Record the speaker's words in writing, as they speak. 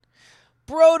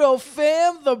Brodo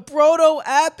fam? The Brodo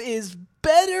app is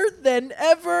better than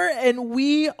ever, and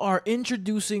we are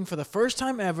introducing for the first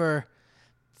time ever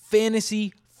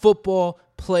fantasy football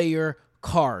player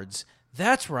cards.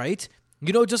 That's right.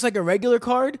 You know, just like a regular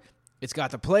card, it's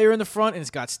got the player in the front and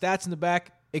it's got stats in the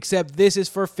back, except this is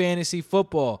for fantasy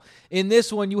football. In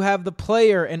this one, you have the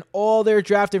player and all their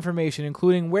draft information,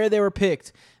 including where they were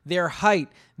picked, their height,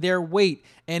 their weight,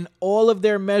 and all of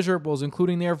their measurables,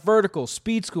 including their vertical,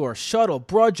 speed score, shuttle,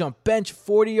 broad jump, bench,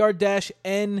 40-yard dash,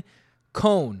 and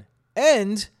cone,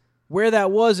 and where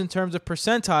that was in terms of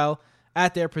percentile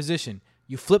at their position.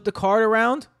 You flip the card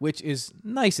around, which is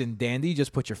nice and dandy.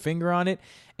 Just put your finger on it,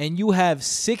 and you have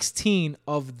 16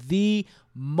 of the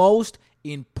most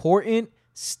important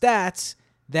stats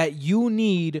that you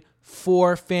need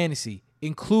for fantasy,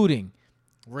 including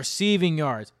receiving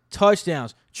yards,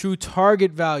 touchdowns, true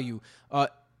target value,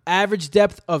 average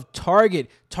depth of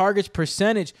targets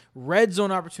percentage, red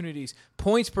zone opportunities,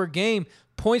 points per game,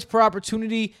 points per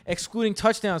opportunity, excluding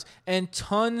touchdowns, and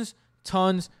tons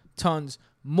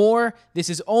more. This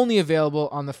is only available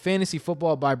on the Fantasy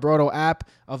Football by Brodo app,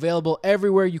 available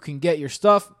everywhere you can get your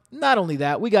stuff. Not only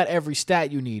that, we got every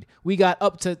stat you need. We got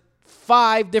up to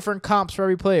 5 different comps for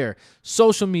every player,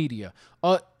 social media,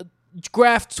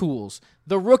 graph tools,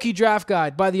 the rookie draft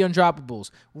guide by the Undroppables,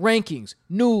 rankings,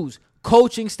 news,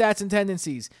 coaching stats and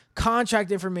tendencies,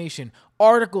 contract information,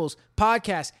 articles,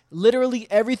 podcasts, literally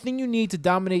everything you need to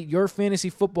dominate your fantasy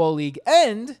football league.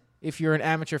 And if you're an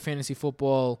amateur fantasy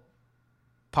football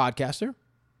podcaster,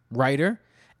 writer,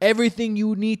 everything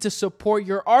you need to support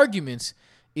your arguments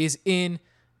is in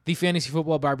the Fantasy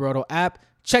Football by Brodo app.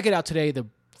 Check it out today. The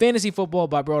Fantasy Football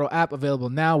by Brodo app,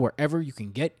 available now wherever you can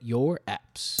get your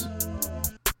apps.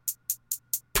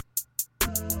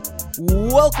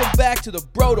 Welcome back to the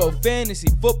Brodo Fantasy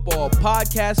Football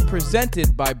Podcast,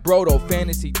 presented by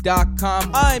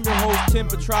BrodoFantasy.com. I'm your host, Tim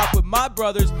Petrop, with my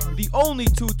brothers, the only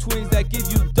 2 twins that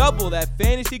give you double that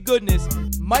fantasy goodness,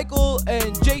 Michael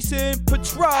and Jason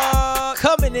Petrop.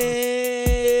 Coming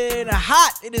in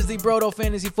hot, it is the Brodo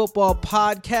Fantasy Football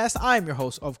Podcast. I'm your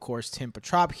host, of course, Tim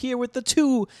Petrop, here with the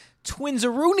 2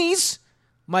 twinsaroonies,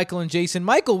 Michael and Jason.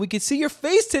 Michael, we can see your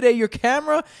face today. Your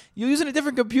camera, you're using a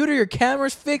different computer. Your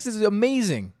camera's fixed. This is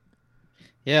amazing.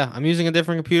 Yeah, I'm using a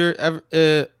different computer.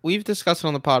 We've discussed it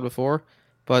on the pod before,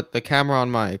 but the camera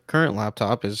on my current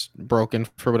laptop is broken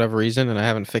for whatever reason, and I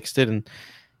haven't fixed it, and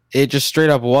it just straight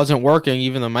up wasn't working.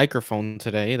 Even the microphone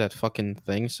today, that fucking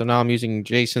thing. So now I'm using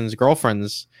Jason's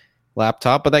girlfriend's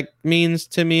laptop, but that means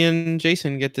Timmy and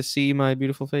Jason get to see my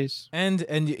beautiful face. And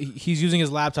he's using his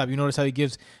laptop. You notice how he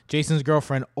gives Jason's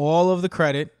girlfriend all of the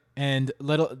credit,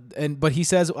 but he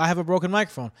says, I have a broken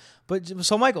microphone. But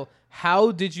so Michael,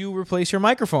 how did you replace your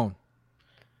microphone?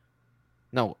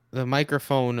 No, the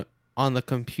microphone on the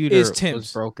computer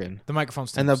was broken. The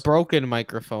microphone's Tim's. And the broken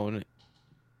microphone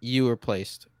you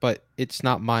replaced, but it's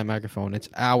not my microphone. It's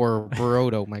our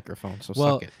Brodo microphone. So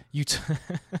suck it.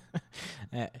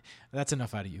 That's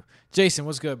enough out of you. Jason,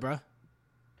 what's good, bro?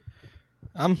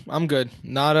 I'm good.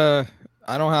 I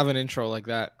don't have an intro like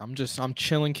that. I'm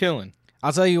chilling, killing.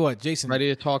 I'll tell you what, Jason.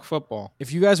 Ready to talk football.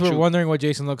 If you guys were wondering what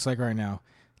Jason looks like right now,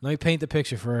 let me paint the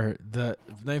picture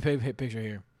picture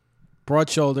here. Broad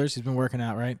shoulders. He's been working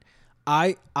out, right?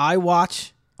 I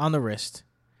watch on the wrist.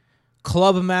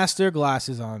 Clubmaster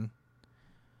glasses on.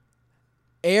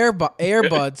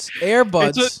 Earbuds.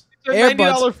 It's a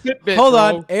 $90 Fitbit, Hold bro.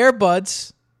 on.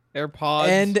 AirPods.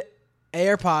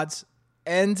 AirPods.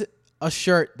 And a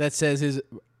shirt that says his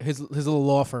little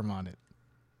law firm on it.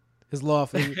 His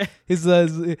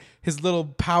little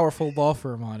powerful law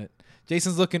firm on it.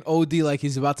 Jason's looking OD like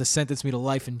he's about to sentence me to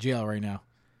life in jail right now.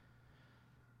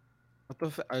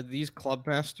 What are these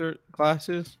Clubmaster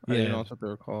glasses? Yeah. I didn't know that's what they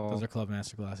were called. Those are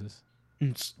Clubmaster glasses.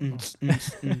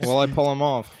 Well, I pull them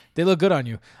off. They look good on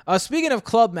you. Speaking of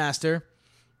Clubmaster,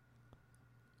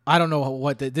 I don't know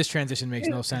what this transition makes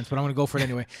no sense, but I'm going to go for it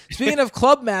anyway. Speaking of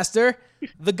Clubmaster,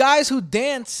 the guys who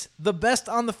dance the best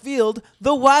on the field,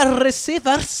 the wide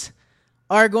receivers,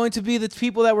 are going to be the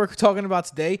people that we're talking about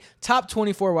today. Top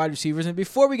 24 wide receivers. And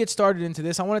before we get started into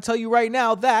this, I want to tell you right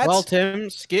now that... Well,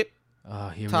 Tim, skip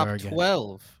here top we are again.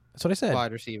 12. That's what I said.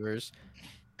 Wide receivers.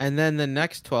 And then the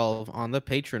next 12 on the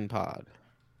Patreon pod.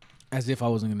 As if I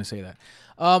wasn't going to say that.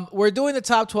 We're doing the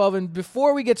top 12, and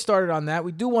before we get started on that,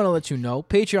 we do want to let you know,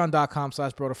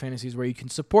 patreon.com/BrodoFantasy is where you can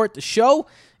support the show.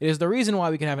 It is the reason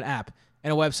why we can have an app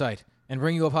and a website and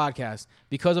bring you a podcast,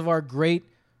 because of our great,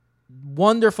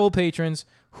 wonderful patrons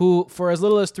who, for as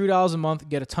little as $3 a month,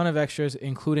 get a ton of extras,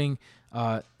 including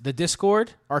the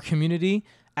Discord, our community,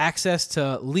 access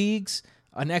to leagues,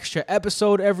 an extra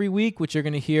episode every week, which you're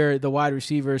going to hear the wide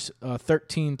receivers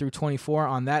 13 through 24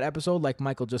 on that episode, like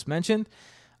Michael just mentioned.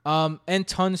 And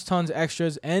tons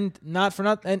extras, and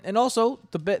and also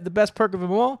the best perk of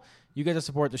them all, you get to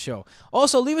support the show.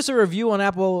 Also, leave us a review on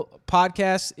Apple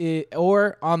Podcasts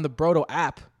or on the Brodo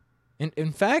app.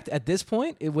 In fact, at this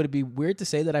point, it would be weird to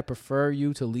say that I prefer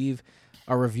you to leave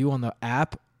a review on the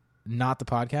app, not the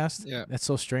podcast. Yeah, that's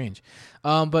so strange.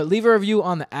 But leave a review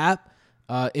on the app.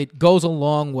 It goes a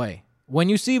long way. When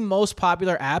you see most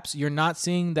popular apps, you're not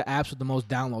seeing the apps with the most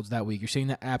downloads that week. You're seeing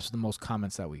the apps with the most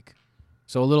comments that week.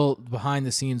 So a little behind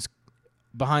the scenes,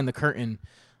 behind the curtain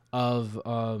of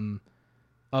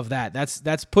that.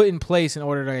 That's put in place in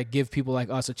order to give people like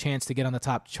us a chance to get on the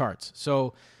top charts.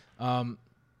 So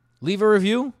leave a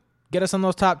review, get us on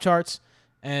those top charts,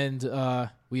 and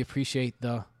we appreciate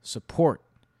the support.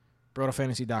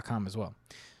 BrotoFantasy.com as well.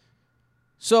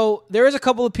 So there is a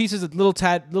couple of pieces of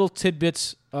little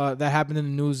tidbits that happened in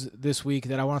the news this week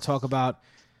that I want to talk about.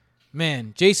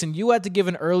 Man, Jason, you had to give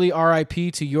an early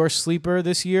RIP to your sleeper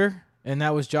this year, and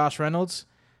that was Josh Reynolds.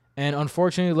 And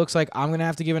unfortunately, it looks like I'm going to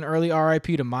have to give an early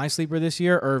RIP to my sleeper this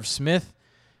year, Irv Smith.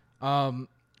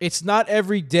 It's not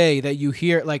every day that you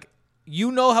hear, like,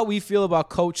 you know how we feel about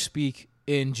coach speak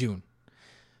in June.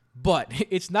 But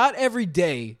it's not every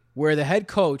day where the head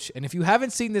coach, and if you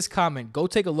haven't seen this comment, go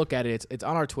take a look at it. It's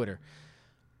on our Twitter.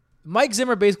 Mike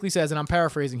Zimmer basically says, and I'm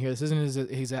paraphrasing here, this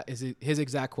isn't his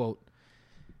exact quote,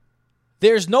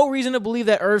 "There's no reason to believe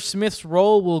that Irv Smith's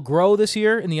role will grow this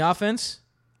year in the offense.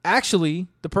 Actually,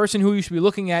 the person who you should be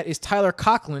looking at is Tyler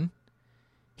Conklin.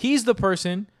 He's the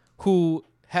person who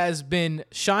has been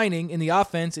shining in the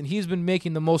offense, and he's been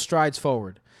making the most strides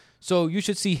forward. So you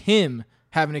should see him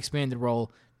have an expanded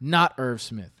role, not Irv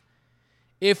Smith."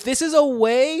 If this is a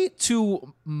way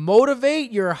to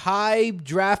motivate your high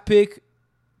draft pick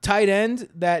tight end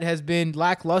that has been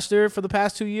lackluster for the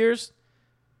past 2 years,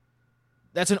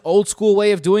 that's an old school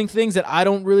way of doing things that I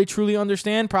don't really truly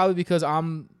understand, probably because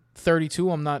I'm 32.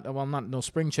 I'm not no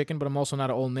spring chicken, but I'm also not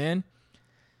an old man.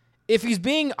 If he's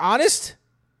being honest,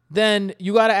 then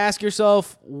you got to ask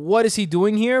yourself, what is he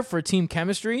doing here for team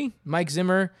chemistry? Mike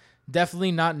Zimmer,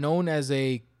 definitely not known as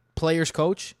a player's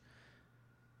coach.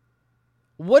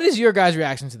 What is your guys'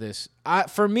 reaction to this?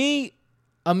 For me,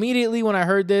 immediately when I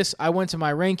heard this, I went to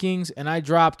my rankings and I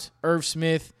dropped Irv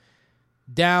Smith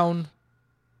down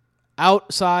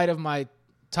outside of my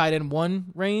tight end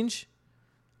 1 range,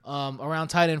 around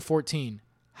tight end 14.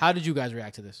 How did you guys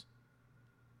react to this?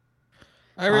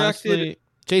 I reacted. Honestly,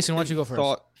 Jason, why don't you go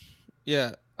first?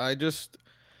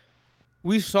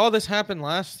 We saw this happen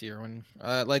last year when,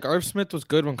 Irv Smith was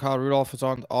good when Kyle Rudolph was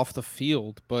off the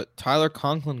field, but Tyler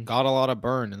Conklin got a lot of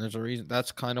burn, and there's a reason.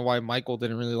 That's kind of why Michael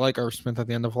didn't really like Irv Smith at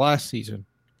the end of last season.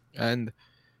 And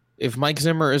if Mike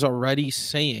Zimmer is already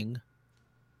saying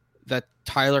that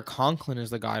Tyler Conklin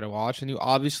is the guy to watch, and you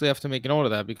obviously have to make a note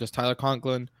of that because Tyler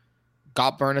Conklin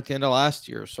got burned at the end of last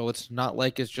year, so it's not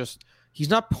like he's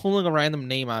not pulling a random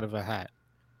name out of a hat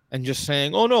and just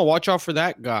saying, "Oh no, watch out for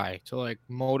that guy," to like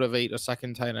motivate a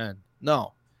second tight end.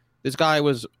 No, this guy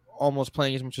was almost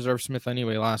playing as much as Irv Smith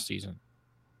anyway last season,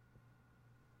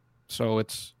 so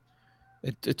it's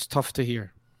tough to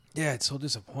hear. Yeah, it's so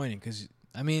disappointing because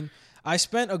I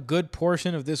spent a good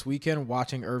portion of this weekend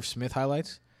watching Irv Smith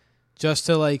highlights just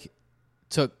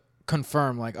to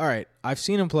confirm, all right, I've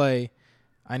seen him play,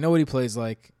 I know what he plays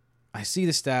like, I see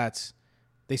the stats,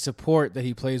 they support that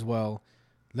he plays well.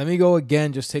 Let me go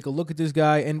again, just take a look at this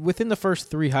guy. And within the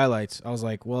first 3 highlights, I was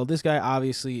like, well, this guy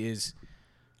obviously is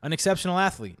an exceptional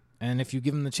athlete. And if you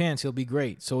give him the chance, he'll be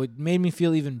great. So it made me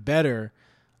feel even better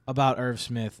about Irv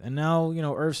Smith. And now,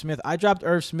 Irv Smith, I dropped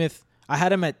Irv Smith. I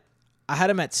had him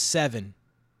at 7.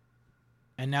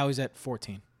 And now he's at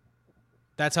 14.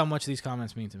 That's how much these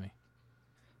comments mean to me.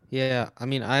 Yeah, I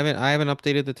haven't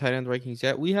updated the tight end rankings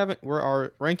yet.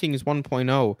 Our rankings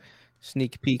 1.0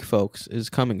 sneak peek, folks, is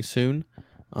coming soon.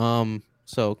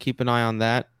 So keep an eye on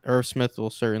that. Irv Smith will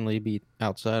certainly be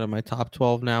outside of my top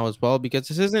 12 now as well, because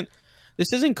this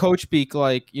isn't coach speak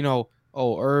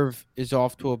Irv is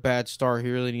off to a bad start.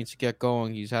 He really needs to get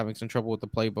going. He's having some trouble with the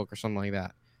playbook or something like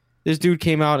that. This dude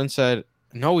came out and said,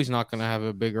 no, he's not going to have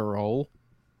a bigger role.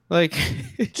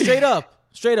 Straight up.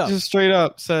 Just straight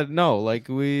up said, no,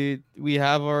 we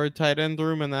have our tight end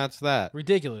room and that's that.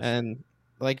 Ridiculous. And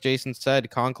like Jason said,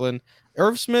 Conklin,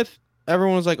 Irv Smith,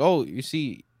 everyone was like, oh, you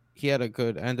see, he had a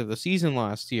good end of the season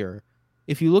last year.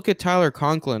 If you look at Tyler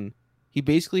Conklin, he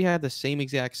basically had the same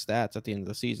exact stats at the end of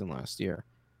the season last year.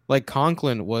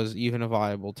 Conklin was even a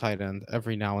viable tight end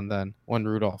every now and then when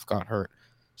Rudolph got hurt.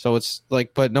 So it's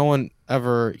but no one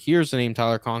ever hears the name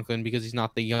Tyler Conklin because he's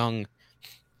not the young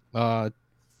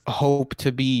hope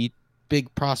to be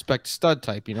big prospect stud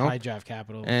type, High draft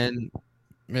capital. And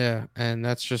yeah, and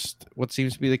that's just what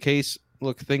seems to be the case.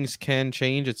 Look, things can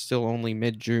change. It's still only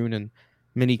mid-June and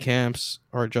mini camps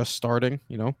are just starting,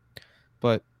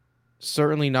 but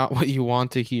certainly not what you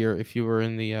want to hear if you were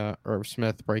in the Irv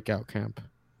Smith breakout camp.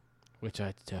 Which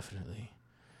I definitely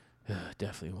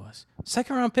was.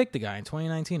 Second round pick, the guy in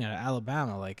 2019 out of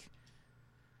Alabama. Like,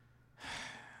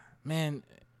 man,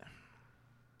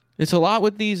 it's a lot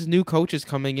with these new coaches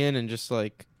coming in and just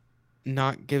like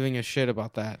not giving a shit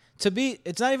about that.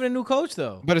 it's not even a new coach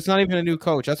though. But it's not even a new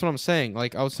coach. That's what I'm saying.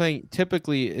 Like I was saying,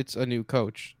 typically it's a new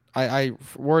coach. I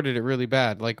worded it really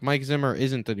bad. Like Mike Zimmer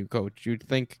isn't the new coach. You'd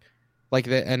think, like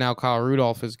that, and now Kyle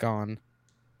Rudolph is gone.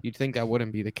 You'd think that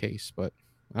wouldn't be the case, but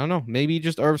I don't know. Maybe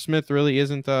just Irv Smith really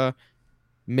isn't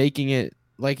making it.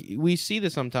 Like we see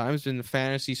this sometimes in the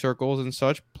fantasy circles and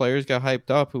such. Players get hyped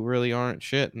up who really aren't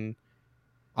shit, and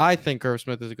I think Irv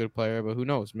Smith is a good player, but who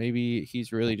knows? Maybe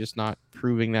he's really just not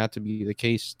proving that to be the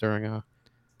case during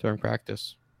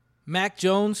practice. Mac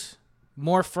Jones,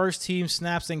 more first team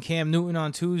snaps than Cam Newton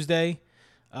on Tuesday.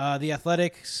 The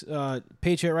Athletics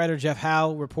Patriot writer Jeff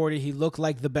Howe reported he looked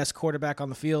like the best quarterback on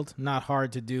the field. Not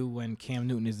hard to do when Cam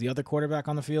Newton is the other quarterback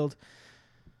on the field.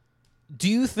 Do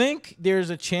you think there's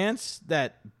a chance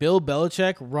that Bill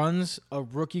Belichick runs a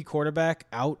rookie quarterback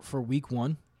out for week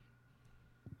 1?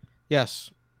 Yes.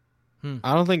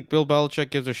 I don't think Bill Belichick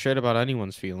gives a shit about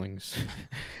anyone's feelings.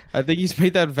 I think he's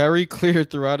made that very clear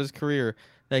throughout his career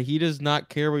that he does not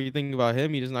care what you think about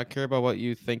him. He does not care about what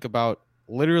you think about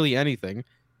literally anything.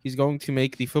 He's going to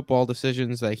make the football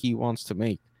decisions that he wants to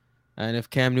make. And if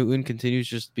Cam Newton continues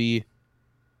to just be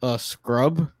a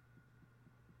scrub,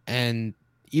 and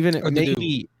even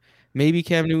maybe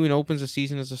Cam Newton opens the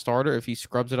season as a starter, if he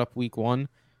scrubs it up week 1,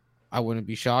 I wouldn't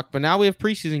be shocked. But now we have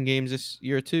preseason games this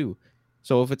year too.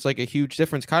 So if it's like a huge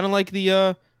difference, kind of like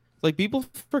the like people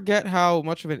forget how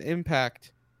much of an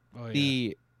impact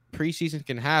the preseason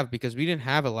can have because we didn't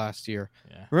have it last year.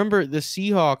 Yeah. Remember, the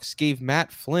Seahawks gave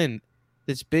Matt Flynn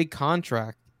this big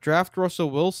contract, draft Russell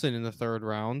Wilson in the 3rd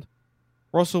round.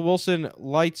 Russell Wilson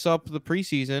lights up the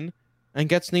preseason and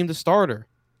gets named a starter.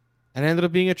 And it ended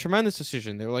up being a tremendous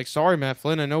decision. They were like, sorry, Matt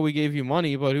Flynn, I know we gave you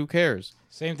money, but who cares?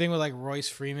 Same thing with like Royce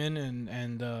Freeman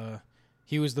and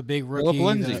he was the big rookie.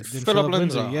 Philip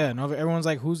Lindsay. Yeah, and everyone's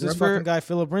like, who's this fucking guy?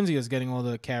 Philip Lindsay is getting all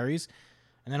the carries.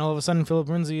 And then all of a sudden, Philip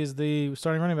Lindsay is the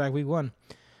starting running back week 1.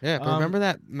 Yeah, but remember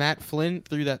that Matt Flynn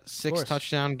threw that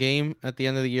 6-touchdown game at the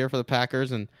end of the year for the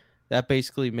Packers, and that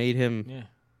basically made him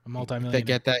a multi-millionaire.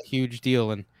 Get that huge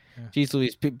deal. And geez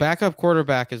Louise, backup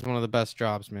quarterback is one of the best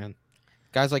jobs, man.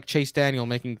 Guys like Chase Daniel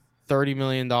making $30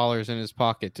 million in his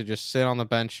pocket to just sit on the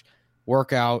bench,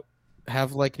 work out,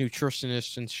 have like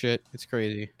nutritionists and shit. It's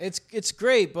crazy. It's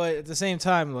great, but at the same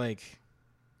time, like,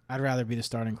 I'd rather be the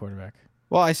starting quarterback.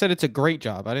 Well, I said it's a great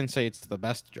job. I didn't say it's the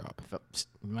best job.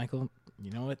 Michael,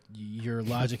 you know what? Your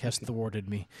logic has thwarted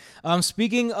me.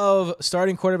 Speaking of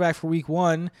starting quarterback for week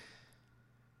 1,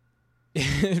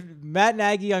 Matt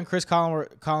Nagy on Chris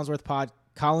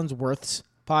Collinsworth's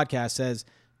podcast says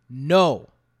no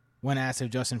when asked if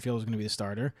Justin Fields is going to be the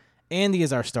starter. Andy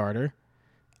is our starter.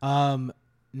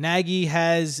 Nagy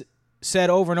has said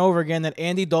over and over again that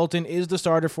Andy Dalton is the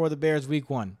starter for the Bears week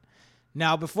 1.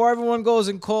 Now, before everyone goes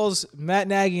and calls Matt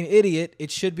Nagy an idiot,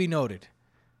 it should be noted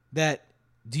that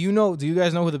do you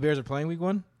guys know who the Bears are playing week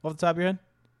 1 off the top of your head?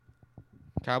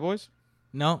 Cowboys?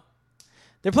 No.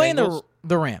 They're playing Bengals?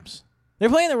 the Rams. They're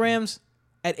playing the Rams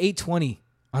at 8:20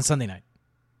 on Sunday night.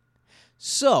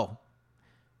 So,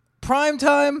 prime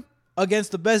time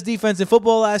against the best defense in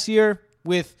football last year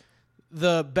with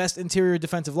the best interior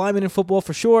defensive lineman in football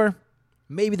for sure.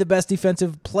 Maybe the best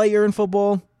defensive player in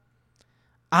football.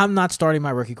 I'm not starting my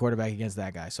rookie quarterback against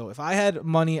that guy. So if I had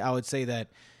money, I would say that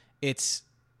it's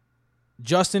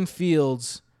Justin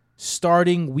Fields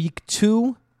starting week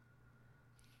 2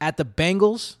 at the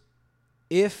Bengals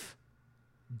if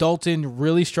Dalton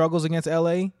really struggles against LA.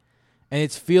 And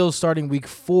it's Fields starting week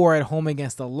 4 at home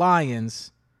against the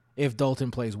Lions if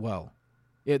Dalton plays well.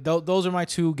 Those are my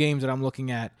 2 games that I'm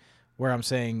looking at where I'm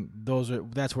saying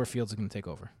that's where Fields is going to take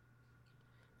over.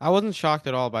 I wasn't shocked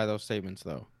at all by those statements,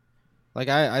 though. Like,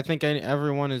 I think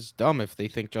everyone is dumb if they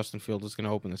think Justin Fields is going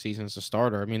to open the season as a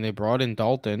starter. I mean, they brought in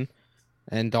Dalton,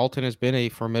 and Dalton has been a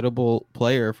formidable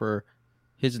player for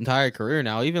his entire career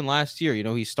now. Even last year,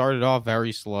 he started off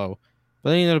very slow, but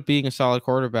then he ended up being a solid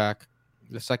quarterback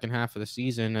the second half of the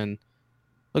season. And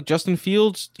look, Justin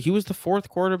Fields, he was the 4th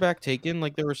quarterback taken.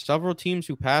 Like, there were several teams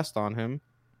who passed on him.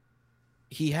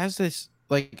 He has this,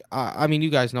 like, I mean, you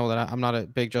guys know that I'm not a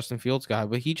big Justin Fields guy,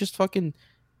 but he just fucking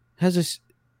has this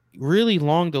really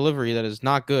long delivery that is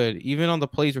not good. Even on the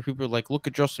plays where people are like, look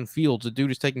at Justin Fields. The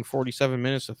dude is taking 47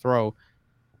 minutes to throw.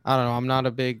 I don't know. I'm not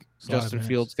a big It's a lot of Justin minutes.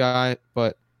 Fields guy,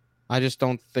 but I just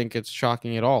don't think it's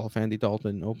shocking at all if Andy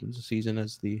Dalton opens the season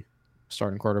as the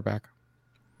starting quarterback.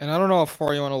 And I don't know how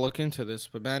far you want to look into this,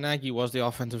 but Matt Nagy was the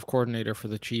offensive coordinator for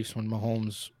the Chiefs when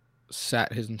Mahomes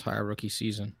sat his entire rookie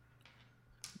season.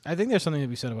 I think there's something to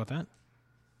be said about that.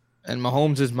 And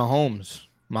Mahomes is Mahomes,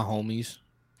 my homies.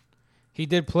 He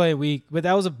did play weak, but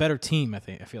that was a better team, I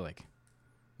feel like.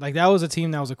 Like, that was a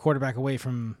team that was a quarterback away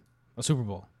from a Super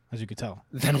Bowl, as you could tell.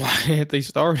 Then why didn't they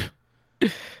start?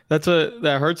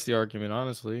 That hurts the argument,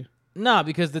 honestly. Nah,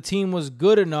 because the team was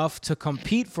good enough to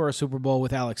compete for a Super Bowl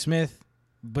with Alex Smith,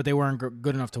 but they weren't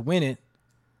good enough to win it.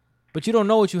 But you don't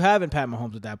know what you have in Pat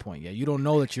Mahomes at that point yet. You don't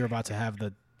know that you're about to have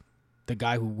the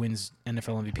guy who wins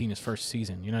NFL MVP in his first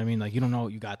season. You know what I mean? Like, you don't know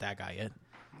you got that guy yet.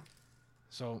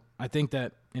 So I think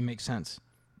that it makes sense.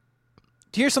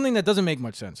 Here's something that doesn't make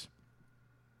much sense.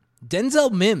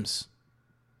 Denzel Mims.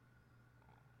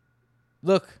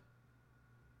 Look.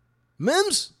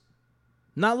 Mims,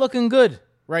 not looking good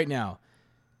right now.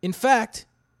 In fact,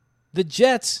 the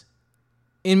Jets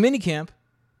in minicamp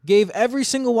gave every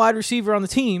single wide receiver on the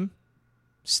team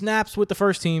snaps with the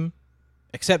first team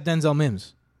except Denzel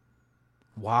Mims.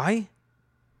 Why?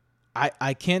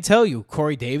 I can't tell you.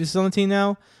 Corey Davis is on the team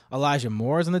now. Elijah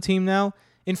Moore is on the team now.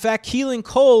 In fact, Keelan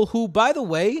Cole, who, by the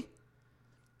way,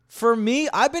 for me,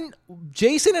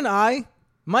 Jason and I,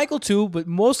 Michael too, but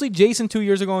mostly Jason 2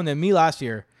 years ago and then me last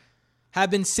year,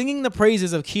 have been singing the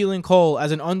praises of Keelan Cole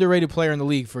as an underrated player in the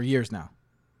league for years now.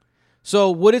 So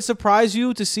would it surprise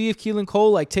you to see if Keelan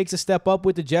Cole takes a step up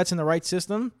with the Jets in the right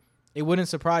system? It wouldn't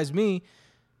surprise me.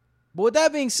 But with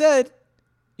that being said,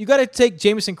 you got to take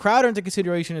Jamison Crowder into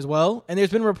consideration as well. And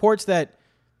there's been reports that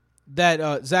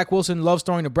Zach Wilson loves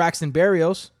throwing to Braxton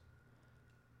Berrios.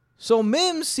 So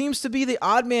Mims seems to be the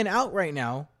odd man out right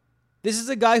now. This is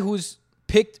a guy who's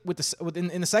picked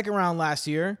in the second round last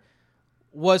year,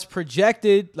 was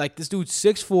projected, like, this dude's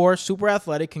 6'4", super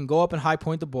athletic, can go up and high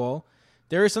point the ball.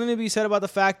 There is something to be said about the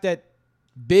fact that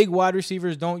big wide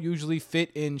receivers don't usually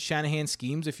fit in Shanahan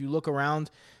schemes. If you look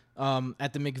around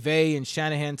at the McVay and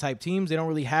Shanahan type teams, they don't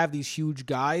really have these huge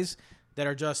guys that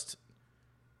are just,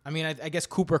 I guess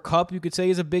Cooper Kupp, you could say,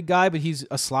 is a big guy, but he's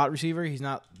a slot receiver. He's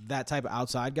not that type of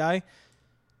outside guy.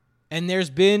 And there's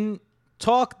been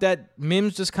talk that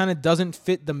Mims just kind of doesn't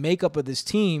fit the makeup of this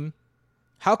team.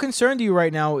 How concerned are you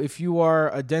right now if you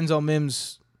are a Denzel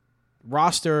Mims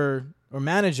roster or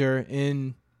manager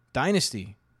in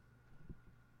Dynasty?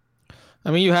 I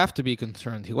mean, you have to be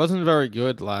concerned. He wasn't very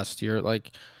good last year.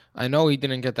 Like, I know he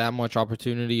didn't get that much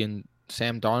opportunity and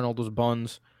Sam Darnold was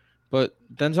buns, but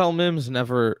Denzel Mims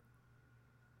never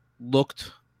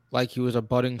looked like he was a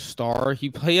budding star.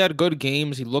 He had good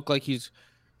games. He looked like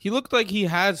he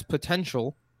has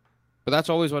potential, but that's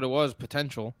always what it was,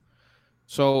 potential.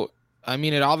 So, I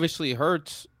mean, it obviously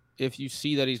hurts if you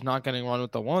see that he's not getting run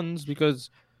with the ones,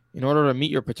 because in order to meet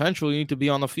your potential, you need to be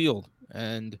on the field.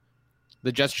 And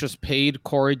the Jets just paid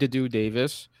Corey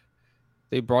Davis.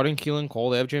 They brought in Keelan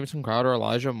Cole. They have Jamison Crowder,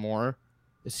 Elijah Moore.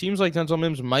 It seems like Denzel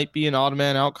Mims might be an odd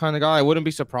man out kind of guy. I wouldn't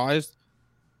be surprised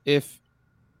if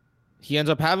he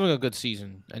ends up having a good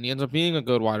season and he ends up being a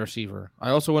good wide receiver. I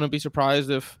also wouldn't be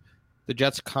surprised if the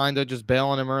Jets kind of just bail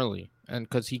on him early, and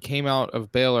because he came out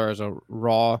of Baylor as a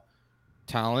raw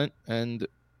talent, and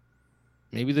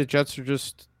maybe the Jets are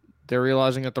they're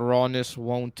realizing that the rawness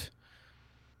won't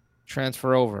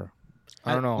transfer over.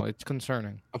 I don't know. It's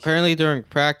concerning. Apparently during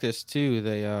practice too,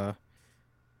 they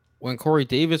when Corey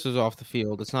Davis was off the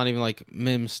field, it's not even like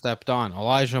Mims stepped on.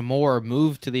 Elijah Moore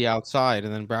moved to the outside,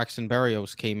 and then Braxton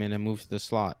Berrios came in and moved to the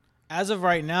slot. As of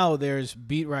right now, there's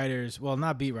beat writers, well,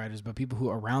 not beat writers, but people who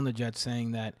are around the Jets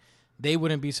saying that they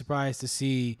wouldn't be surprised to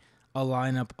see a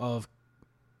lineup of,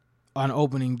 on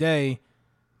opening day,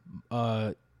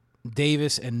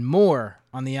 Davis and Moore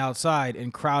on the outside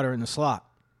and Crowder in the slot,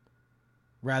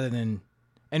 rather than.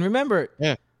 And remember,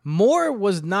 yeah, Moore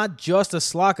was not just a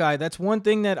slot guy. That's one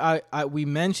thing that we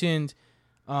mentioned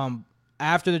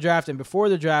after the draft and before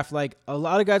the draft. Like, a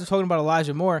lot of guys are talking about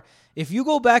Elijah Moore. If you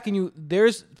go back and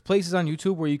there's places on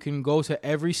YouTube where you can go to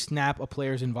every snap a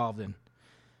player's involved in.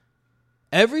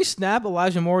 Every snap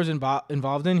Elijah Moore is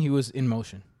involved in, he was in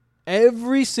motion.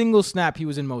 Every single snap he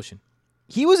was in motion.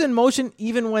 He was in motion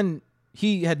even when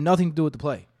he had nothing to do with the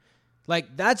play.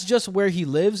 Like, that's just where he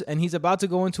lives, and he's about to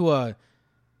go into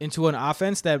an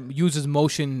offense that uses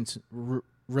motions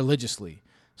religiously.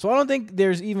 So I don't think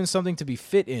there's even something to be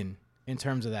fit in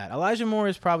terms of that. Elijah Moore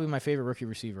is probably my favorite rookie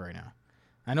receiver right now.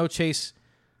 I know Chase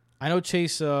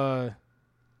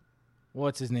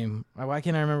What's his name? Why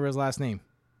can't I remember his last name?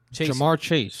 Chase. Jamar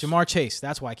Chase. Jamar Chase.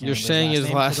 That's why I can't You're remember saying his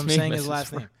last name. 'Cause I'm saying his Mrs.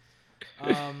 last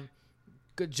name.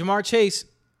 Jamar Chase,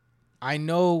 I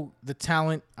know the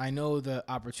talent. I know the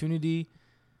opportunity.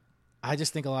 I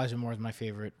just think Elijah Moore is my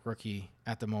favorite rookie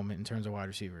at the moment in terms of wide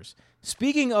receivers.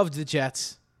 Speaking of the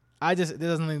Jets, it doesn't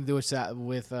have anything to do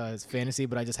with fantasy,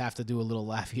 but I just have to do a little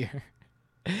laugh here.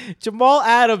 Jamal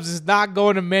Adams is not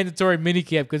going to mandatory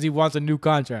minicamp because he wants a new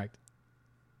contract.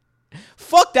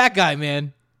 Fuck that guy,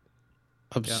 man.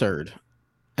 Absurd. Yeah.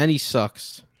 And he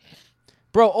sucks.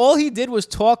 Bro, all he did was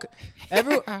talk.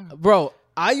 Bro,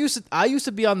 I used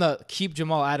to be on the keep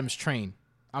Jamal Adams train.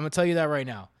 I'm going to tell you that right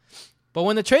now. But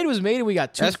when the trade was made and we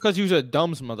got 2... That's because he was a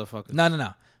dumb motherfucker.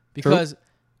 No. Because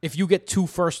if you get 2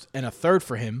 first and a third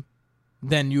for him,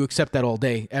 then you accept that all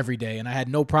day, every day. And I had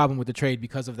no problem with the trade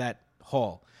because of that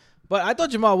haul. But I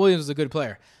thought Jamal Williams was a good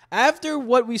player. After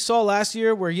what we saw last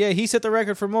year where, he set the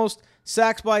record for most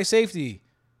sacks by safety.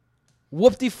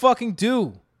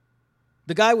 Whoop-de-fucking-do.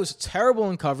 The guy was terrible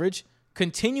in coverage,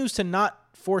 continues to not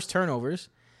force turnovers,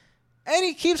 and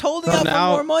he keeps holding out for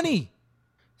more money.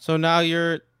 So now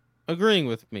you're agreeing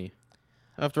with me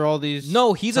after all these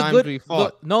he's a good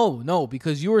no,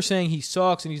 because you were saying he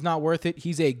sucks and he's not worth it.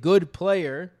 He's a good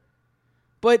player,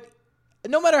 but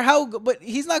no matter but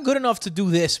he's not good enough to do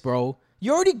this, bro.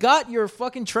 You already got your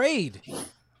fucking trade.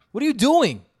 What are you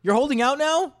doing? You're holding out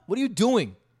now? What are you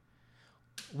doing?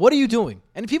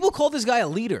 And people call this guy a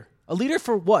leader. A leader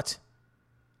for what?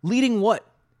 Leading what?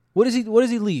 What does he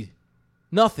lead?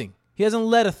 Nothing. He hasn't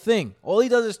led a thing. All he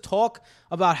does is talk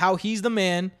about how he's the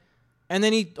man, and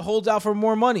then he holds out for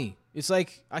more money. It's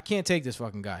like, I can't take this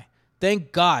fucking guy.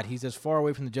 Thank God he's as far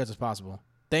away from the Jets as possible.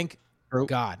 Thank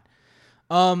God.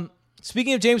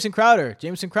 Speaking of Jamison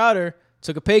Crowder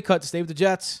took a pay cut to stay with the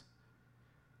Jets.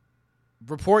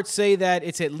 Reports say that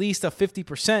it's at least a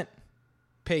 50%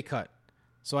 pay cut.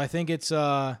 So I think it's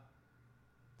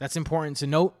that's important to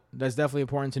note. That's definitely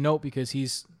important to note because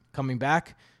he's coming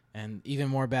back. And even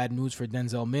more bad news for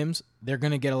Denzel Mims. They're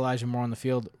going to get Elijah Moore on the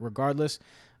field regardless.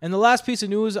 And the last piece of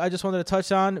news I just wanted to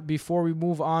touch on before we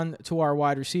move on to our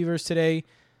wide receivers today.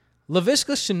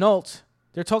 Laviska Shenault,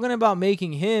 they're talking about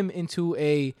making him into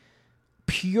a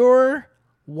pure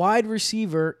wide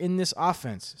receiver in this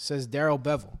offense, says Darrell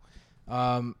Bevel.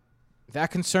 That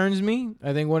concerns me.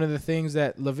 I think one of the things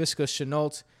that Laviska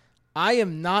Shenault, I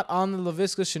am not on the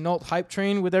Laviska Shenault hype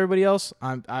train with everybody else.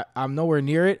 I'm nowhere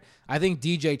near it. I think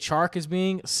DJ Chark is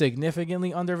being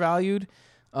significantly undervalued.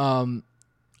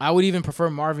 I would even prefer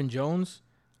Marvin Jones.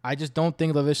 I just don't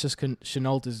think Laviska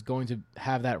Shenault is going to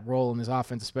have that role in this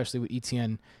offense, especially with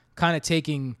Etienne kind of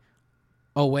taking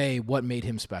away what made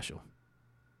him special.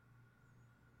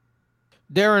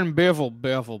 Darren Bevel.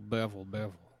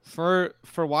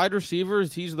 For wide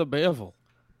receivers, he's the Bevel.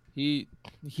 He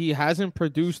hasn't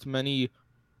produced many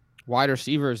wide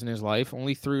receivers in his life.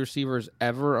 Only 3 receivers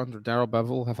ever under Darrell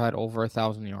Bevel have had over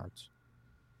 1,000 yards.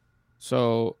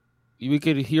 So we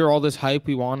could hear all this hype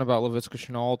we want about Laviska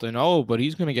Shenault and, but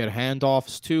he's going to get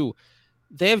handoffs too.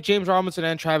 They have James Robinson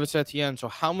and Travis Etienne, so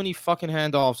how many fucking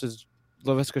handoffs is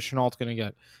Laviska Shenault going to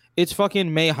get? It's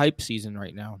fucking May hype season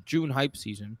right now, June hype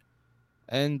season.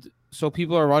 And so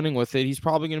people are running with it. He's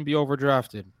probably going to be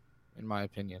overdrafted, in my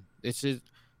opinion.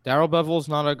 Darrell Bevel's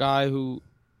not a guy who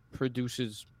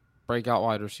produces breakout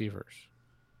wide receivers.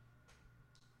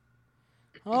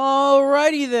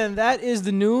 Alrighty then, that is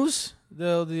the news.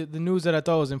 The news that I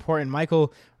thought was important.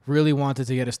 Michael really wanted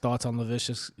to get his thoughts on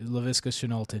Laviska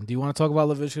Shenault. Do you want to talk about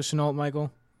Laviska Shenault,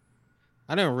 Michael?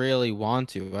 I don't really want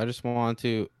to. I just want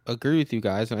to agree with you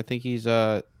guys, and I think he's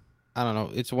I don't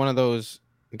know. It's one of those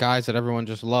guys that everyone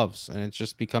just loves, and it's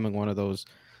just becoming one of those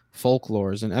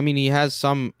folklores. And I mean, he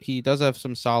does have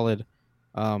some solid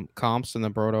comps in the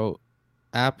Brodo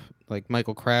app, like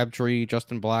Michael Crabtree,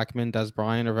 Justin Blackman, Des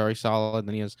Bryant are very solid.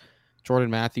 Then he has Jordan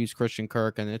Matthews, Christian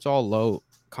Kirk, and it's all low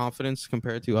confidence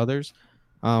compared to others.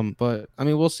 But I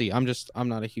mean, we'll see. I'm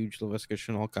not a huge Laviska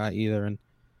Shenault guy either, and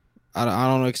I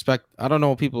don't know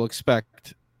what people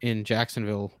expect in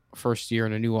Jacksonville first year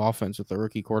in a new offense with a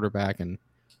rookie quarterback and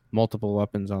multiple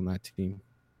weapons on that team.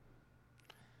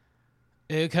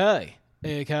 Okay.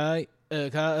 All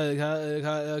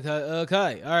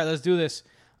right, let's do this.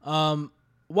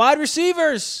 Wide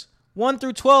receivers 1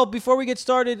 through 12. Before we get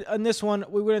started on this one,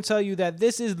 we're going to tell you that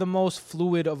this is the most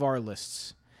fluid of our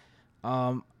lists.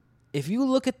 If you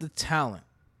look at the talent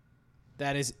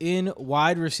that is in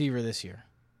wide receiver this year,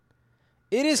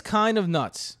 it is kind of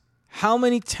nuts how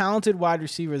many talented wide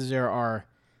receivers there are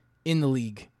in the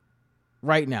league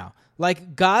right now.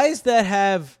 Like guys that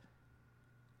have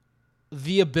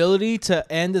the ability to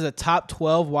end as a top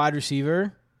 12 wide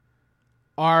receiver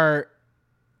are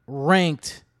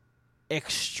ranked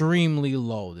extremely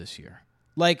low this year.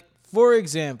 Like, for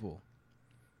example,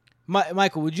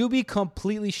 Michael, would you be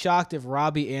completely shocked if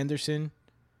Robbie Anderson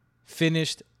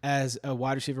finished as a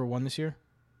wide receiver 1 this year?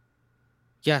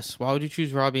 Yes. Why would you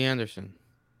choose Robbie Anderson?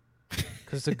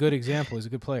 Because it's a good example. He's a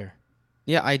good player.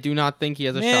 Yeah, I do not think he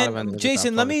has a shot of Man, ending.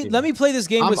 Jason, let me play this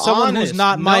game with someone who's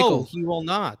not no, Michael. He will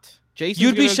not. Jason,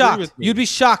 You'd be shocked. You'd be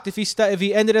shocked if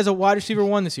he ended as a wide receiver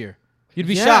 1 this year. You'd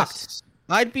be shocked.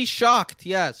 I'd be shocked.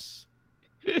 Yes.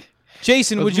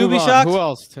 Jason, would you be shocked? Who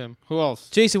else, Tim? Who else?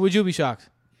 Jason, would you be shocked?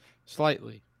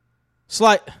 Slightly.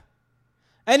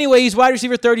 Anyway, he's wide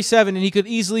receiver 37, and he could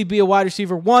easily be a wide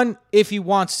receiver 1 if he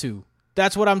wants to.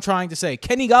 That's what I'm trying to say.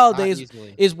 Kenny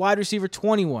Golladay is wide receiver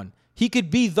 21. He could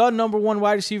be the number 1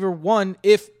 wide receiver 1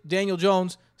 if Daniel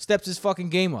Jones steps his fucking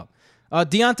game up.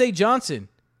 Deontay Johnson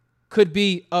could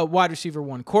be a wide receiver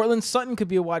 1. Cortland Sutton could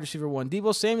be a wide receiver 1.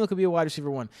 Deebo Samuel could be a wide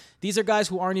receiver 1. These are guys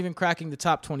who aren't even cracking the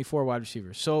top 24 wide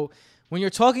receivers. So when you're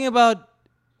talking about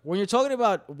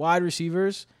wide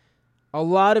receivers, a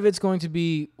lot of it's going to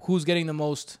be who's getting the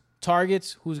most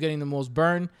targets, who's getting the most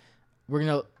burn.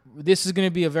 This is going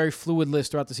to be a very fluid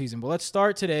list throughout the season. But let's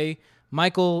start today.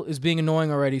 Michael is being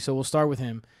annoying already, so we'll start with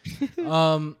him.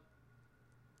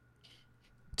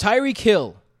 Tyreek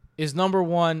Hill is number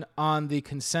 1 on the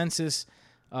consensus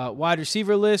wide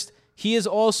receiver list. He is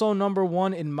also number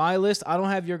 1 in my list. I don't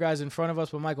have your guys in front of us,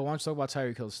 but Michael, why don't you talk about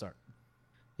Tyreek Hill to start?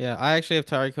 Yeah, I actually have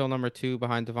Tyreek Hill number 2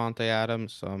 behind Davante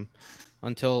Adams.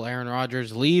 Until Aaron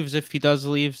Rodgers leaves, if he does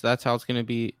leave, that's how it's going to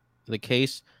be the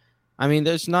case. I mean,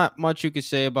 there's not much you could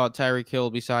say about Tyreek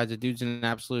Hill besides the dude's an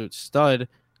absolute stud,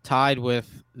 tied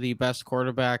with the best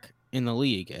quarterback in the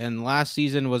league. And last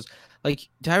season was like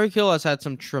Tyreek Hill has had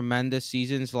some tremendous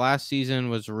seasons. Last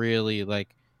season was really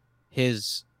like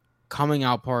his coming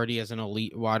out party as an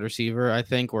elite wide receiver, I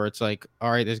think, where it's like,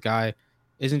 all right, this guy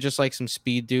isn't just like some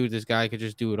speed dude. This guy could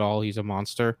just do it all. He's a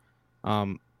monster.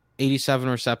 87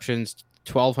 receptions,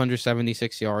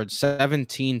 1,276 yards,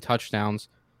 17 touchdowns.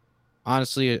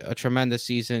 Honestly, a tremendous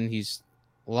season. He's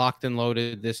locked and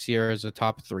loaded this year as a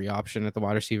top 3 option at the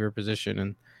wide receiver position.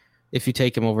 And if you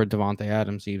take him over Davante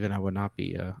Adams, even I would not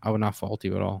fault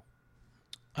you at all.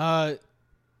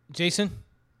 Jason?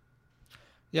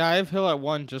 Yeah, I have Hill at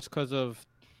 1 just because of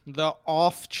the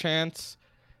off chance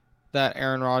that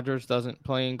Aaron Rodgers doesn't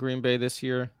play in Green Bay this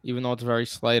year, even though it's very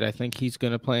slight. I think he's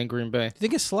going to play in Green Bay. You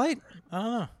think it's slight? I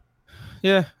don't know.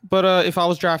 Yeah, but if I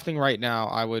was drafting right now,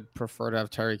 I would prefer to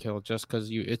have Tyreek Hill just because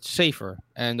it's safer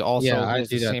and also it's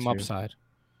the same upside.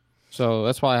 So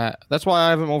that's why I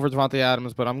have him over Davante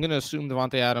Adams. But I'm gonna assume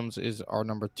Davante Adams is our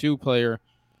number 2 player,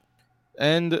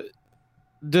 and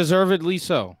deservedly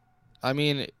so. I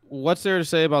mean, what's there to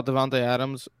say about Davante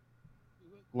Adams?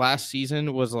 Last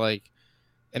season was like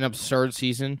an absurd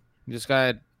season. This guy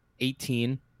had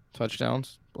 18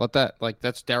 touchdowns.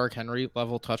 That's Derrick Henry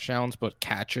level touchdowns, but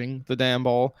catching the damn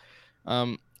ball.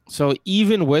 So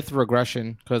even with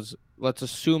regression, because let's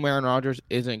assume Aaron Rodgers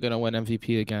isn't going to win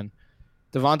MVP again,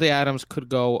 Davante Adams could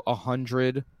go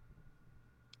 100,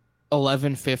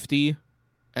 1150,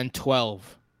 and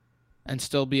 12, and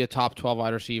still be a top 12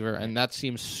 wide receiver, and that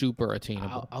seems super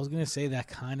attainable. I was going to say that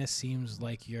kind of seems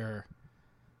like you're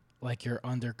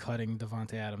undercutting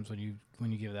Davante Adams when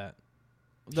you give that.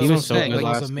 He was so good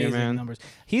last amazing year, man. Numbers.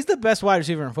 He's the best wide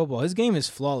receiver in football. His game is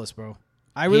flawless, bro.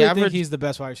 I really think he's the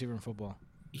best wide receiver in football.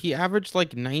 He averaged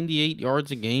like 98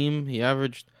 yards a game. He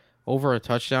averaged over a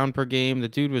touchdown per game. The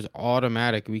dude was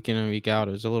automatic week in and week out.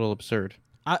 It was a little absurd.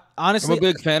 Honestly, I'm a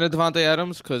big fan of Davante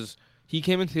Adams because he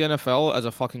came into the NFL as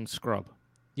a fucking scrub.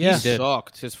 Yeah, he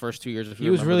sucked his first 2 years. He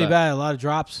was really bad. A lot of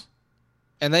drops.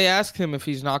 And they asked him if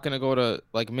he's not going to go to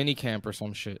like mini camp or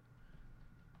some shit.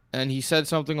 And he said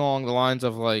something along the lines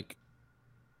of like,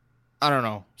 I don't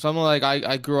know, something like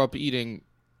I grew up eating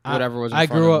whatever was in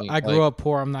front of me. I grew up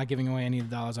poor. I'm not giving away any of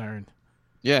the dollars I earned.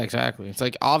 Yeah, exactly. It's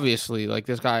like obviously like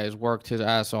this guy has worked his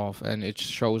ass off and it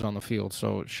shows on the field.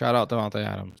 So shout out Davante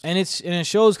Adams. And it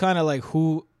shows kind of like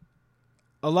who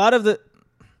a lot of the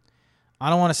I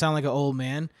don't want to sound like an old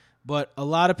man, but a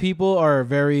lot of people are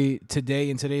in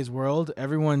today's world,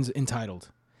 everyone's entitled.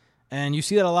 And you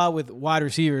see that a lot with wide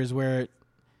receivers where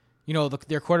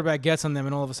their quarterback gets on them,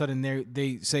 and all of a sudden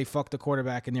they say fuck the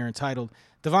quarterback, and they're entitled.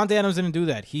 Davante Adams didn't do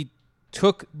that. He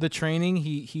took the training.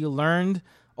 He learned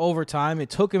over time. It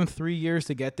took him 3 years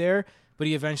to get there, but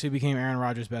he eventually became Aaron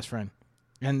Rodgers' best friend.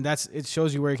 And it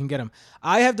shows you where you can get him.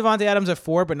 I have Davante Adams at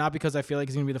 4, but not because I feel like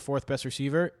he's going to be the 4th best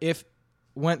receiver.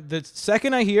 When the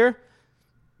second I hear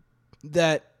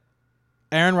that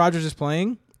Aaron Rodgers is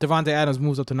playing, Davante Adams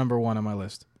moves up to number 1 on my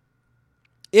list.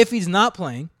 If he's not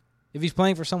playing, if he's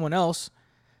playing for someone else,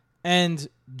 and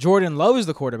Jordan Love is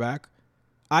the quarterback,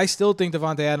 I still think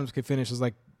Devontae Adams could finish as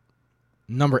like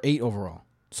number 8 overall.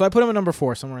 So I put him at number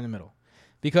 4, somewhere in the middle,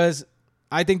 because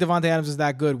I think Devontae Adams is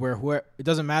that good where it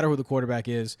doesn't matter who the quarterback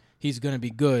is, he's going to be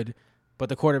good, but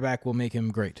the quarterback will make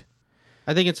him great.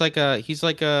 I think he's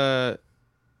like a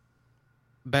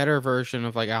better version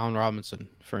of like Allen Robinson,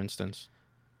 for instance.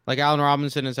 Like Allen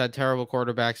Robinson has had terrible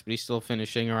quarterbacks, but he's still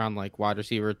finishing around like wide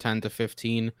receiver 10 to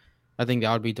 15. I think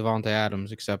that would be Devontae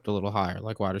Adams, except a little higher,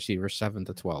 like wide receiver 7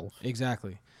 to 12.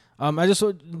 Exactly. I just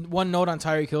one note on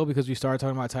Tyreek Hill, because we started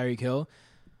talking about Tyreek Hill.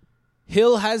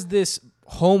 Hill has this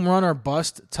home run or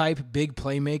bust type big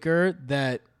playmaker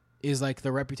that is like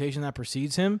the reputation that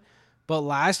precedes him. But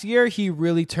last year, he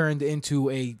really turned into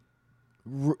a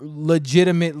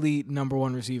legitimately number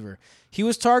 1 receiver. He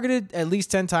was targeted at least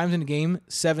 10 times in a game,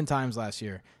 7 times last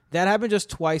year. That happened just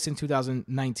twice in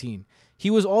 2019. He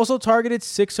was also targeted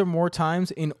 6 or more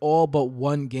times in all but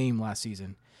 1 game last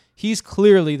season. He's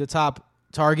clearly the top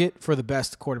target for the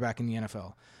best quarterback in the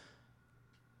NFL.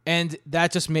 And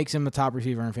that just makes him the top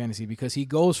receiver in fantasy, because he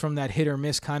goes from that hit or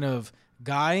miss kind of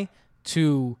guy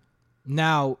to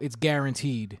now it's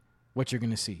guaranteed what you're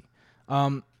going to see.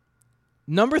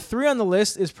 Number 3 on the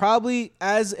list is probably,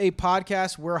 as a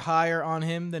podcast, we're higher on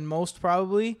him than most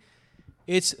probably.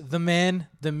 It's the man,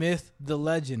 the myth, the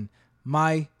legend,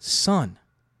 my son,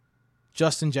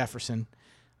 Justin Jefferson.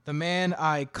 The man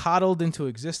I coddled into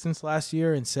existence last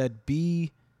year and said,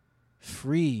 be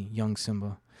free, young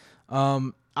Simba.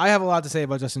 I have a lot to say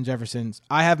about Justin Jefferson.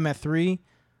 I have him at 3.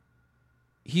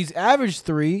 He's averaged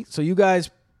 3, so you guys,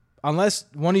 unless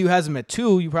one of you has him at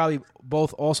 2, you probably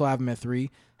both also have him at 3.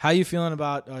 How you feeling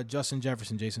about Justin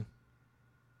Jefferson, Jason?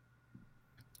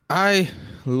 I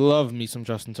love me some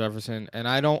Justin Jefferson, and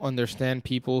I don't understand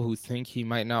people who think he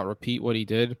might not repeat what he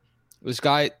did. This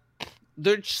guy,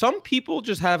 some people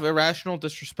just have irrational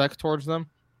disrespect towards them,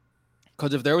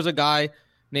 because if there was a guy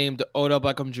named Odell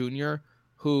Beckham Jr.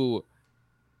 who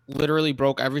literally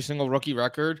broke every single rookie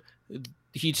record,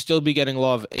 he'd still be getting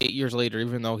love 8 years later,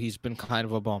 even though he's been kind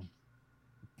of a bum.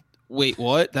 Wait,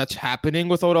 what? That's happening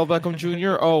with Odell Beckham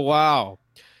Jr.? Oh, wow.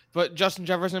 But Justin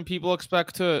Jefferson, people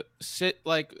expect to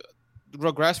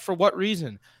regress for what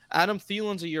reason? Adam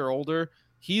Thielen's a year older.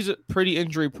 He's pretty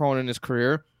injury prone in his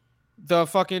career. The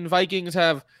fucking Vikings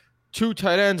have 2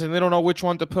 tight ends, and they don't know which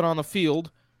one to put on the field.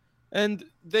 And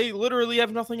they literally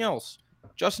have nothing else.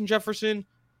 Justin Jefferson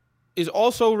is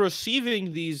also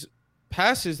receiving these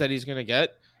passes that he's going to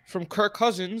get from Kirk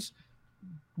Cousins,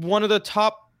 one of the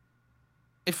top,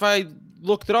 if I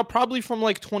looked it up, probably from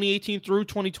like 2018 through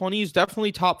 2020, he's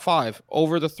definitely top 5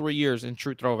 over the 3 years in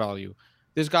true throw value.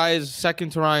 This guy is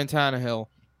second to Ryan Tannehill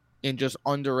in just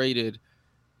underrated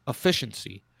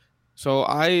efficiency. So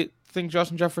I think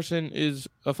Justin Jefferson is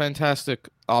a fantastic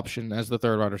option as the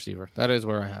 3rd wide receiver. That is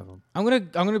where I have him. I'm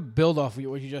gonna build off of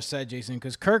what you just said, Jason,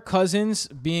 because Kirk Cousins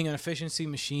being an efficiency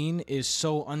machine is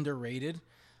so underrated.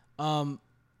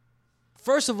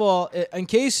 First of all, in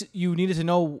case you needed to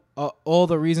know all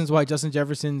the reasons why Justin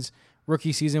Jefferson's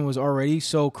rookie season was already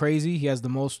so crazy, he has the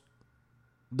most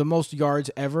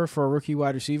yards ever for a rookie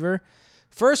wide receiver.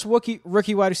 First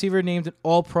rookie wide receiver named an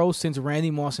All-Pro since Randy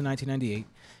Moss in 1998.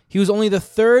 He was only the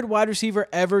 3rd wide receiver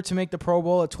ever to make the Pro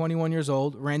Bowl at 21 years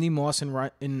old. Randy Moss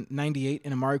in 98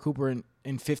 and Amari Cooper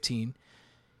in 15.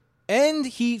 And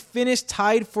he finished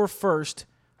tied for first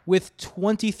with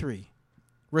 23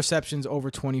 receptions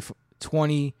over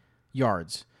 20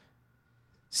 yards.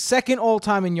 Second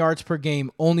all-time in yards per game,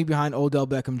 only behind Odell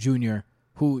Beckham Jr.,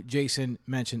 who Jason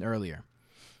mentioned earlier.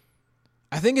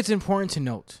 I think it's important to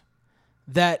note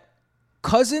that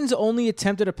Cousins only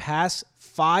attempted a pass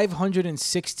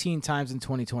 516 times in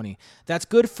 2020. That's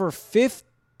good for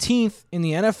 15th in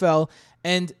the NFL,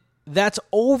 and that's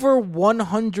over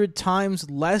 100 times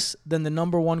less than the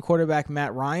number 1 quarterback,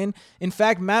 Matt Ryan. In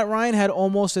fact, Matt Ryan had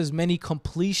almost as many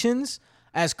completions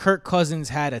as Kirk Cousins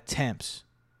had attempts.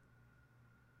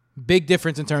 Big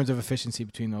difference in terms of efficiency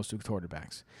between those 2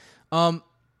 quarterbacks.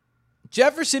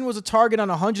 Jefferson was a target on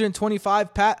 125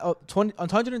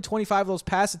 of those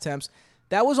pass attempts.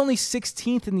 That was only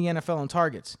 16th in the NFL on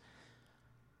targets.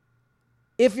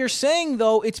 If you're saying,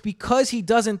 though, it's because he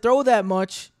doesn't throw that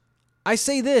much, I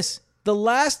say this. The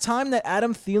last time that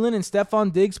Adam Thielen and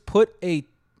Stephon Diggs put a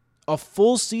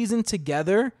full season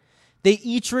together, they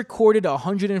each recorded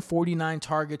 149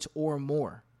 targets or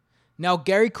more. Now,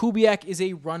 Gary Kubiak is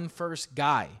a run-first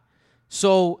guy,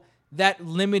 so that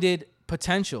limited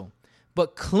potential.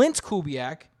 But Clint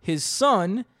Kubiak, his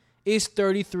son, is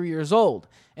 33 years old.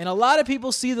 And a lot of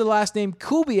people see the last name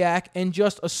Kubiak and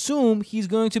just assume he's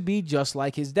going to be just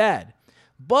like his dad.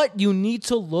 But you need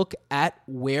to look at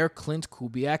where Clint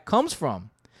Kubiak comes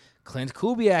from. Clint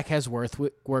Kubiak has worked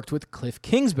with Cliff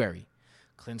Kingsbury.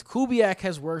 Clint Kubiak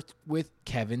has worked with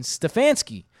Kevin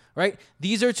Stefanski, right?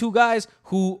 These are two guys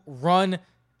who run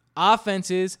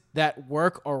offenses that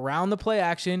work around the play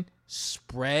action,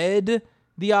 spread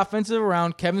the offensive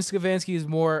around. Kevin Stefanski is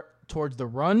more towards the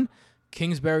run.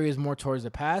 Kingsbury is more towards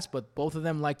the pass, but both of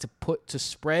them like to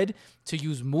spread, to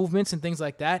use movements and things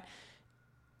like that.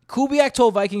 Kubiak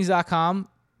told Vikings.com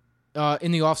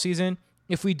in the offseason,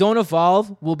 if we don't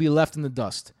evolve, we'll be left in the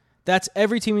dust. That's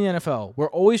every team in the NFL. We're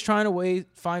always trying to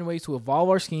find ways to evolve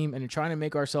our scheme and trying to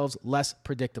make ourselves less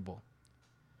predictable.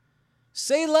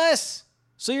 Say less.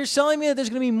 So you're telling me that there's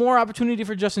going to be more opportunity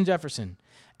for Justin Jefferson.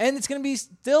 And it's going to be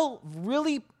still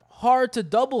really hard to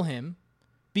double him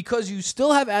because you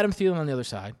still have Adam Thielen on the other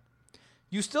side.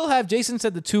 You still have, Jason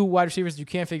said, the two wide receivers that you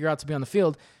can't figure out to be on the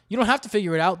field. You don't have to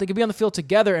figure it out. They could be on the field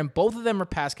together, and both of them are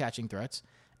pass-catching threats.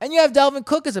 And you have Dalvin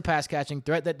Cook as a pass-catching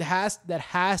threat that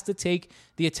has to take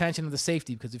the attention of the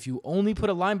safety, because if you only put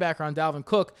a linebacker on Dalvin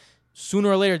Cook, sooner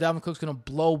or later, Dalvin Cook's going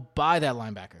to blow by that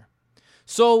linebacker.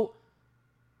 So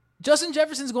Justin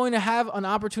Jefferson's going to have an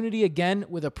opportunity again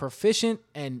with a proficient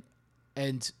and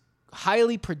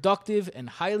highly productive and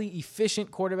highly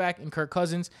efficient quarterback in Kirk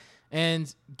Cousins.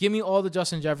 And give me all the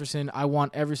Justin Jefferson. I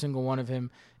want every single one of him.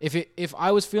 If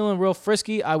I was feeling real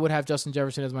frisky, I would have Justin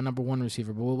Jefferson as my number one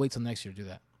receiver, but we'll wait till next year to do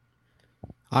that.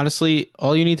 Honestly,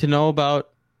 all you need to know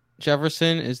about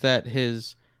Jefferson is that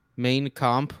his main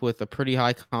comp with a pretty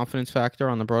high confidence factor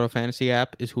on the Broto Fantasy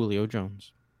app is Julio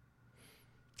Jones.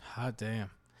 Hot damn.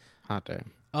 I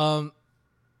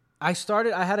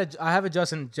have a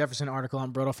Justin Jefferson article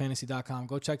on BrotoFantasy.com.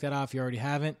 Go check that out if you already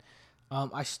haven't.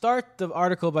 I start the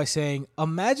article by saying,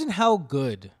 imagine how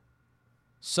good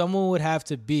someone would have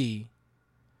to be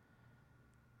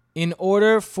in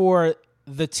order for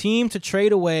the team to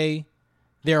trade away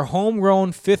their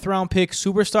homegrown fifth-round pick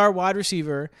superstar wide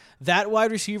receiver, that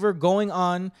wide receiver going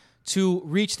on to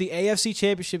reach the AFC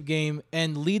Championship game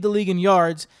and lead the league in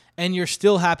yards, and you're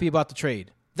still happy about the trade.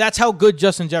 That's how good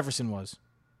Justin Jefferson was.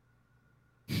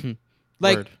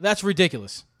 That's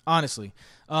ridiculous, honestly.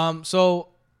 So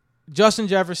Justin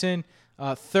Jefferson,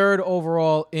 third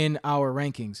overall in our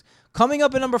rankings. Coming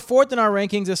up at number 4th in our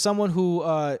rankings is someone who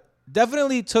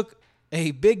definitely took a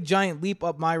big, giant leap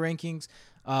up my rankings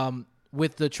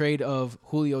with the trade of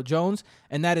Julio Jones,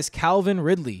 and that is Calvin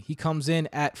Ridley. He comes in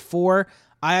at 4.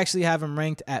 I actually have him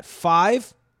ranked at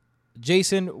 5.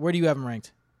 Jason, where do you have him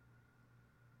ranked?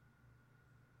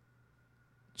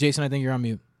 Jason, I think you're on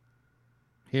mute.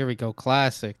 Here we go.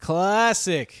 Classic.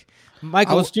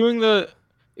 Michael, I was doing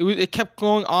it kept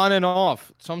going on and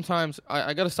off. Sometimes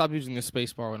I got to stop using the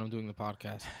space bar when I'm doing the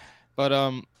podcast.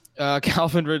 But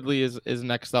Calvin Ridley is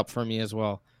next up for me as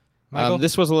well.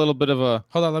 This was a little bit of a...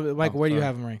 Hold on, Michael, where do you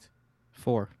have him ranked?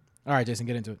 4. All right, Jason,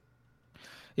 get into it.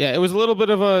 Yeah, it was a little bit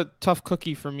of a tough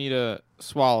cookie for me to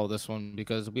swallow this one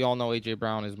because we all know A.J.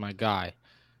 Brown is my guy.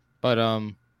 But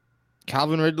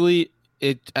Calvin Ridley,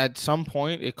 at some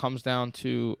point, it comes down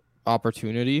to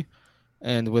opportunity.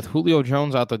 And with Julio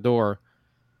Jones out the door,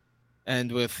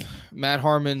 and with Matt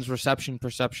Harmon's reception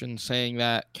perception saying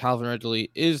that Calvin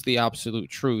Ridley is the absolute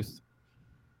truth,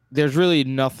 there's really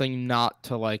nothing not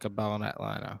to like about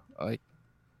Atlanta. Like,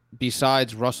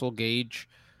 besides Russell Gage,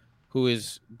 who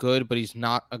is good, but he's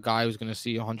not a guy who's going to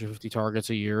see 150 targets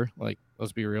a year. Like,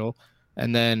 let's be real.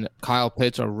 And then Kyle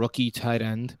Pitts, a rookie tight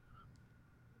end.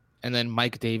 And then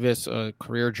Mike Davis, a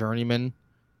career journeyman.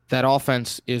 That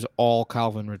offense is all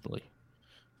Calvin Ridley.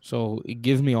 So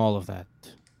give me all of that.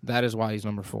 That is why he's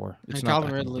number 4. And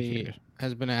Calvin Ridley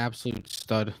has been an absolute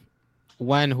stud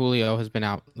when Julio has been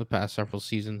out the past several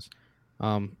seasons.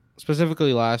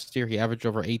 Specifically last year, he averaged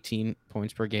over 18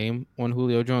 points per game. When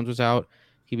Julio Jones was out,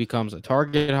 he becomes a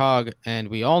target hog, and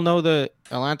we all know the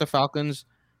Atlanta Falcons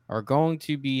are going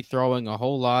to be throwing a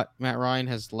whole lot. Matt Ryan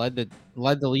has led the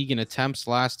league in attempts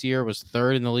last year, was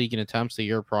 3rd in the league in attempts the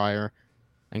year prior,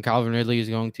 and Calvin Ridley is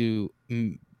going to.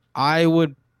 I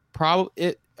would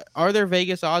probably. Are there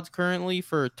Vegas odds currently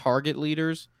for target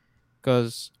leaders?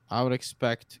 Because I would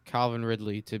expect Calvin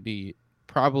Ridley to be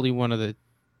probably one of the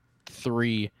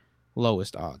 3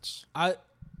 lowest odds.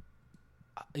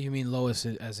 You mean lowest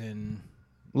as in?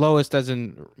 Lowest as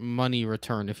in money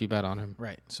return if you bet on him.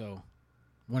 Right. So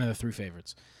one of the 3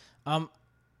 favorites.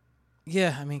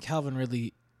 Yeah, I mean, Calvin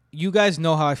Ridley, you guys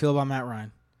know how I feel about Matt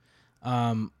Ryan.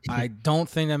 I don't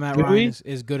think that Matt Ryan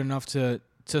is good enough to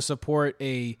support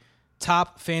a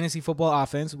top fantasy football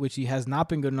offense, which he has not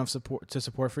been good enough to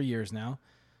support for years now.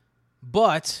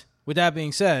 But with that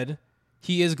being said,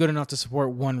 he is good enough to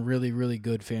support one really, really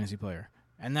good fantasy player.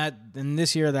 And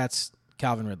this year, that's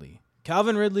Calvin Ridley.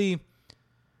 Calvin Ridley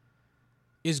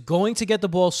is going to get the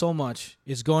ball so much,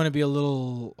 it's going to be a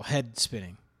little head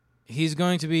spinning. He's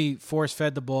going to be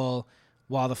force-fed the ball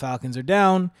while the Falcons are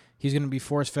down. He's going to be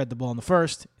force-fed the ball in the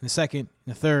first, in the second,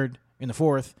 in the third, in the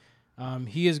fourth.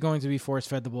 He is going to be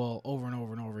force-fed the ball over and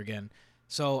over and over again.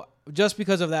 So just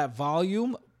because of that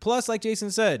volume, plus, like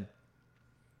Jason said,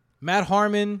 Matt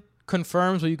Harmon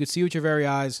confirms what you could see with your very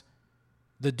eyes.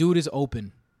 The dude is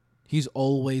open. He's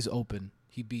always open.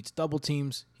 He beats double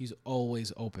teams. He's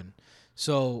always open.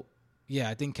 So, yeah,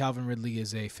 I think Calvin Ridley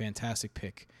is a fantastic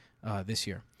pick this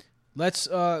year. Let's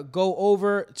go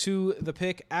over to the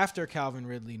pick after Calvin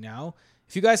Ridley now.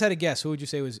 If you guys had a guess, who would you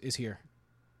say is here?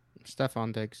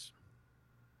 Stephon Diggs.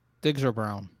 Diggs or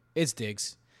Brown? It's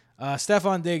Diggs.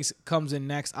 Stephon Diggs comes in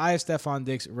next. I have Stephon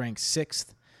Diggs ranked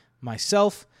 6th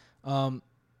myself. Stephon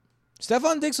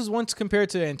Diggs was once compared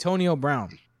to Antonio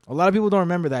Brown. A lot of people don't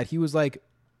remember that. He was like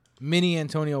mini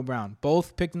Antonio Brown.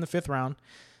 Both picked in the 5th round.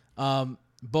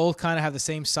 Both kind of have the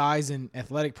same size and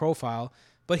athletic profile.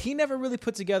 But he never really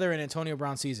put together an Antonio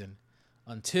Brown season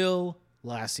until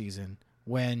last season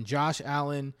when Josh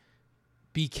Allen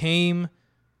became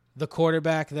the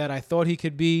quarterback that I thought he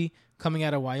could be coming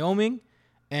out of Wyoming,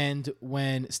 and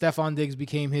when Stephon Diggs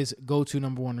became his go-to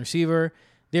number 1 receiver.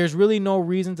 There's really no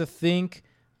reason to think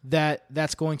that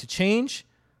that's going to change.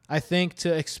 I think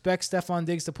to expect Stephon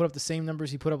Diggs to put up the same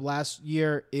numbers he put up last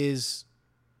year is,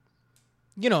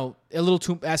 a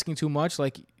little asking too much.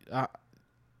 Like,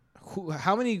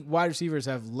 how many wide receivers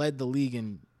have led the league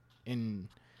in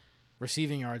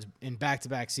receiving yards in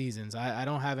back-to-back seasons? I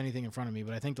don't have anything in front of me,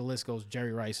 but I think the list goes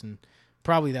Jerry Rice, and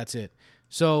probably that's it.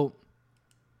 So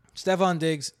Stephon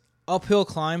Diggs, uphill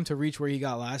climb to reach where he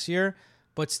got last year,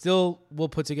 but still will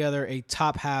put together a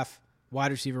top half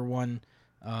wide receiver 1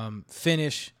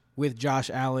 finish with Josh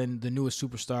Allen, the newest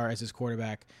superstar, as his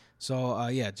quarterback. So,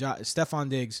 Stephon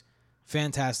Diggs,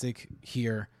 fantastic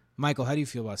here. Michael, how do you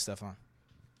feel about Stephon?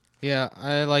 Yeah,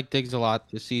 I like Diggs a lot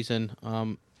this season.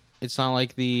 It's not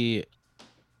like the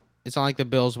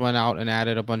Bills went out and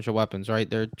added a bunch of weapons, right?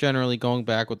 They're generally going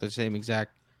back with the same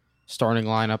exact starting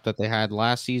lineup that they had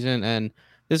last season. And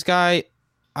this guy,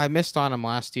 I missed on him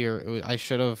last year. I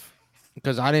should have,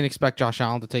 because I didn't expect Josh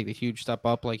Allen to take the huge step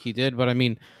up like he did. But I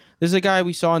mean, this is a guy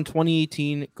we saw in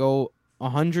 2018 go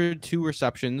 102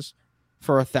 receptions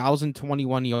for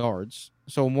 1,021 yards.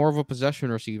 So more of a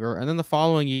possession receiver. And then the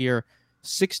following year,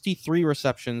 63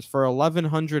 receptions for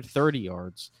 1,130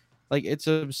 yards. Like, it's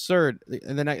absurd.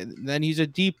 And then he's a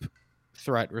deep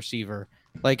threat receiver.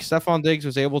 Like, Stephon Diggs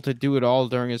was able to do it all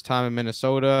during his time in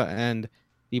Minnesota, and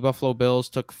the Buffalo Bills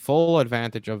took full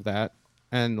advantage of that.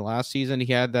 And last season,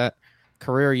 he had that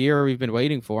career year we've been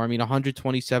waiting for. I mean,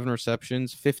 127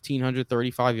 receptions,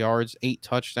 1,535 yards, 8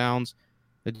 touchdowns.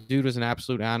 The dude was an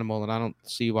absolute animal, and I don't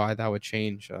see why that would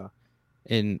change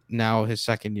in now his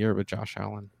second year with Josh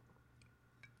Allen.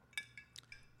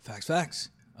 Facts.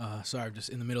 Sorry, I'm just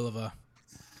in the middle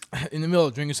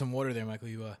of drinking some water there, Michael.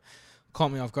 You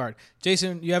caught me off guard.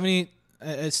 Jason, you have any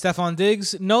Stephon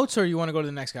Diggs notes, or you want to go to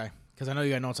the next guy? Because I know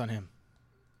you got notes on him.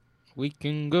 We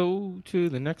can go to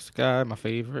the next guy, my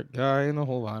favorite guy in the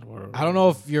whole wide world. I don't know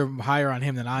if you're higher on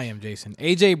him than I am, Jason.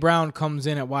 A.J. Brown comes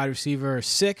in at wide receiver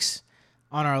 6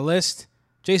 on our list.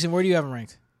 Jason, where do you have him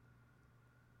ranked?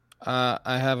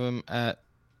 I have him at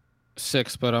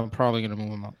 6, but I'm probably going to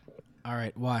move him up. All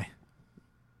right, why?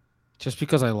 Just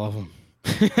because I love him.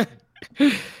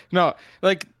 No,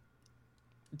 like,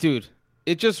 dude,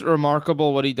 it's just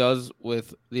remarkable what he does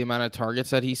with the amount of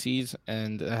targets that he sees,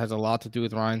 and it has a lot to do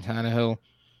with Ryan Tannehill.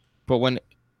 But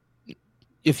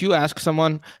if you ask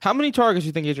someone, how many targets do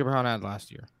you think A.J. Brown had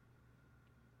last year?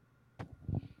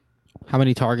 How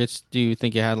many targets do you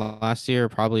think you had last year?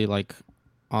 Probably like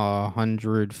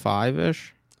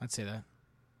 105-ish. I'd say that.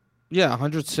 Yeah,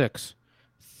 106.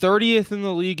 30th in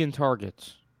the league in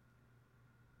targets.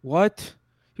 What?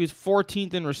 He was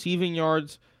 14th in receiving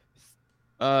yards,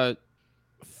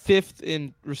 5th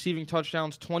in receiving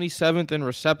touchdowns, 27th in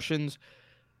receptions.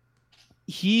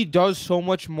 He does so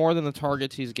much more than the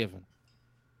targets he's given.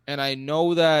 And I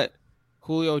know that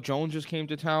Julio Jones just came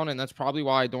to town, and that's probably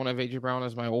why I don't have A.J. Brown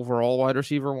as my overall wide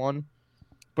receiver 1.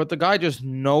 But the guy just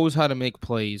knows how to make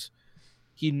plays.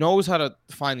 He knows how to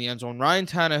find the end zone. Ryan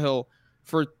Tannehill,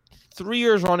 for 3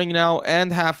 years running now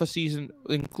and half a season,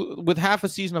 with half a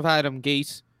season of Adam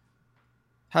Gase,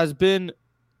 has been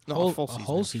a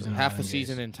whole season. Half a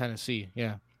season in Tennessee.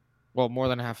 Yeah. Well, more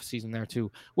than half a season there, too.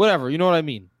 Whatever. You know what I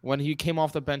mean? When he came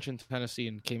off the bench in Tennessee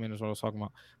and came in is what I was talking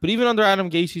about. But even under Adam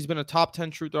Gase, he's been a top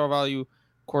 10 true throw value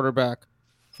quarterback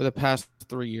for the past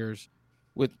 3 years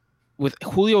with with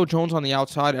Julio Jones on the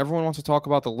outside, everyone wants to talk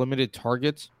about the limited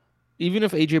targets. Even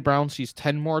if A.J. Brown sees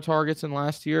 10 more targets than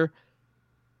last year,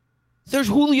 there's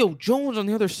Julio Jones on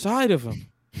the other side of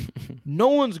him. No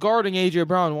one's guarding A.J.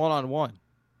 Brown one-on-one.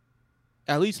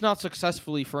 At least not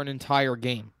successfully for an entire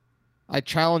game. I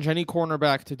challenge any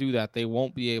cornerback to do that. They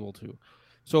won't be able to.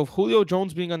 So if Julio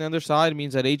Jones being on the other side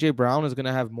means that A.J. Brown is going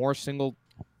to have more single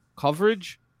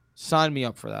coverage, sign me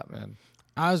up for that, man.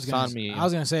 I was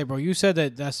gonna say, bro, you said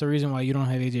that that's the reason why you don't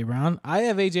have A.J. Brown. I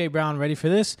have A.J. Brown ready for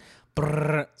this.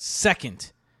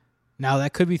 Second. Now,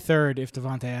 that could be third if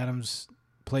Davante Adams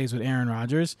plays with Aaron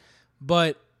Rodgers.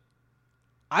 But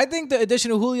I think the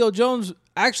addition of Julio Jones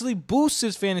actually boosts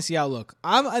his fantasy outlook.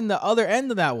 I'm on the other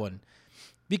end of that one.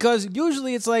 Because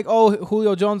usually it's like, oh,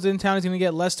 Julio Jones in town is going to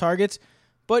get less targets.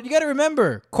 But you got to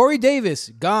remember, Corey Davis,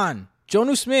 gone.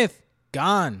 Jonnu Smith,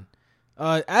 gone.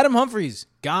 Adam Humphries,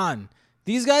 gone.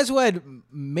 These guys who had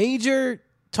major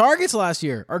targets last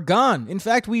year are gone. In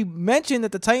fact, we mentioned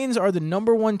that the Titans are the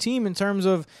number one team in terms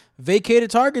of vacated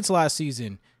targets last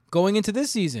season. Going into this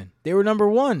season, they were number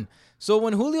one. So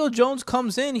when Julio Jones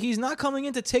comes in, he's not coming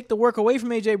in to take the work away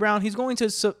from A.J. Brown. He's going to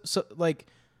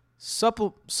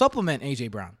supplement A.J.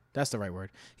 Brown. That's the right word.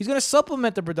 He's going to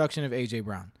supplement the production of A.J.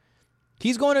 Brown.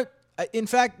 He's going to, in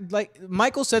fact, like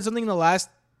Michael said something in the last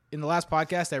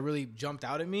podcast that really jumped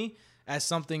out at me as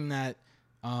something that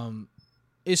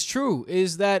is true,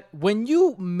 is that when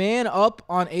you man up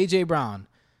on A.J. Brown,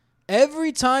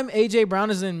 every time A.J. Brown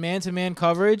is in man-to-man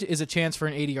coverage is a chance for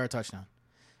an 80-yard touchdown.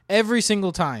 Every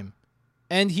single time.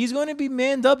 And he's going to be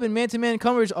manned up in man-to-man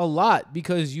coverage a lot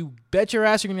because you bet your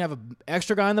ass you're going to have an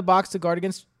extra guy in the box to guard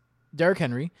against Derrick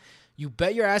Henry. You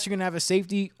bet your ass you're going to have a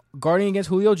safety guarding against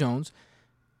Julio Jones.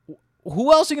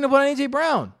 Who else are you going to put on A.J.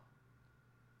 Brown?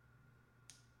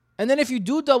 And then if you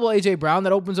do double A.J. Brown,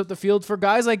 that opens up the field for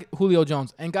guys like Julio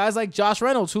Jones and guys like Josh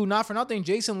Reynolds, who, not for nothing,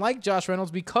 Jason liked Josh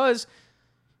Reynolds because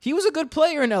he was a good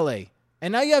player in L.A.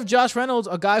 And now you have Josh Reynolds,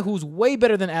 a guy who's way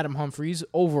better than Adam Humphries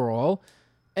overall,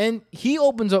 and he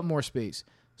opens up more space.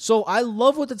 So I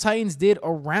love what the Titans did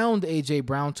around A.J.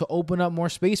 Brown to open up more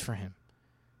space for him.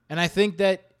 And I think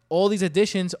that all these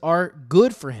additions are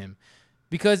good for him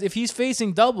because if he's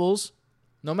facing doubles,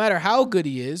 no matter how good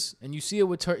he is, and you see it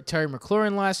with Terry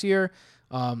McLaurin last year,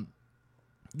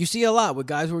 you see a lot with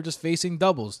guys who are just facing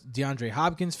doubles. DeAndre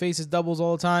Hopkins faces doubles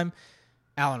all the time.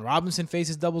 Allen Robinson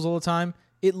faces doubles all the time.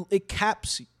 It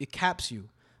caps you.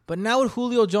 But now with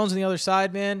Julio Jones on the other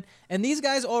side, man, and these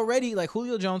guys already, like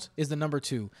Julio Jones is the number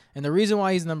 2. And the reason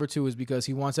why he's number 2 is because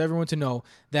he wants everyone to know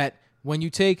that when you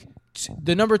take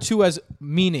the number 2 has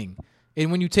meaning.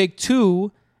 And when you take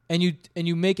 2 and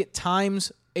you make it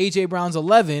times A.J. Brown's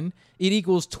 11, it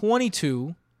equals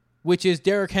 22, which is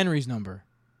Derrick Henry's number.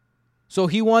 So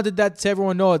he wanted that to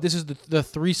everyone know that this is the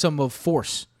threesome of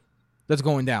force that's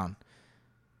going down.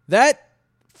 That,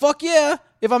 fuck yeah,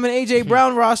 if I'm an A.J.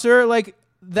 Brown roster, like,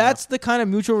 that's the kind of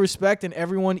mutual respect and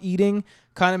everyone eating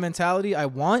kind of mentality I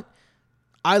want.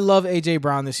 I love A.J.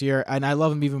 Brown this year, and I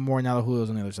love him even more now that Julio's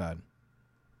on the other side.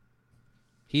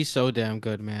 He's so damn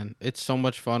good, man. It's so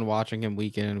much fun watching him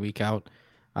week in and week out.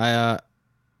 I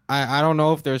don't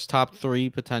know if there's top 3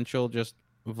 potential just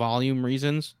volume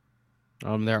reasons.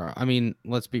 I mean,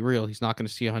 let's be real. He's not going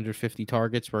to see 150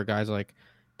 targets where guys like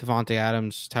Davante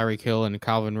Adams, Tyreek Hill, and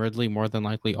Calvin Ridley more than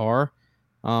likely are.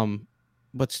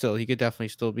 But still, he could definitely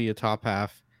still be a top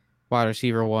half wide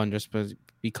receiver 1 just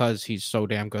because he's so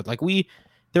damn good. Like he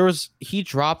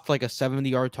dropped like a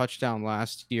 70-yard touchdown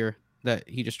last year that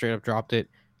he just straight up dropped it.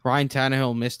 Ryan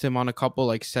Tannehill missed him on a couple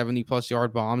like 70+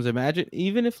 yard bombs. Imagine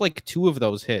even if like 2 of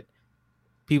those hit,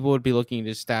 people would be looking at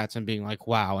his stats and being like,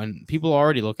 wow. And people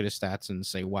already look at his stats and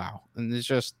say, wow. And it's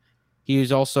just, he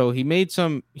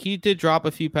did drop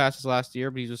a few passes last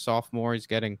year, but he's a sophomore. He's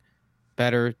getting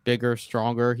better, bigger,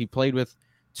 stronger. He played with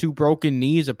 2 broken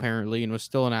knees apparently and was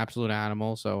still an absolute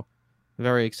animal. So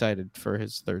very excited for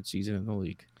his 3rd season in the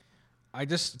league. I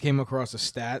just came across a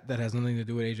stat that has nothing to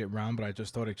do with A.J. Brown, but I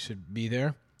just thought it should be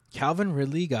there. Calvin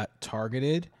Ridley got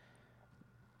targeted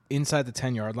inside the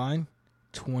 10-yard line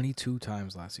 22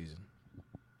 times last season.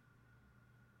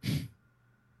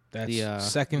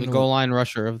 That's second. The goal line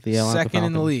rusher of the Atlanta second Falcons.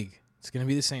 in the league. It's going to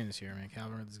be the same this year, man.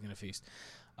 Calvin Ridley's going to feast.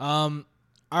 All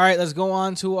right, let's go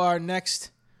on to our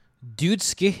next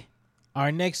dudeski,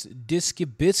 our next disky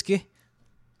bisky.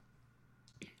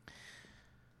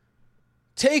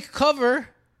 Take cover.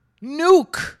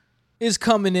 Nuke is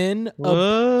coming in.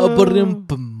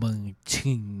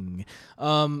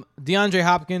 DeAndre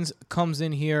Hopkins comes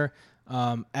in here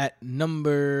at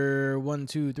number 1,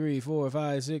 2, 3, 4,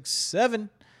 5, 6, 7.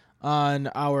 on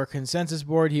our consensus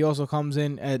board. He also comes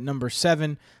in at number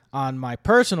 7 on my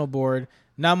personal board.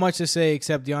 Not much to say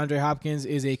except DeAndre Hopkins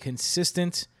is a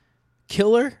consistent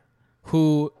killer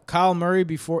who Kyler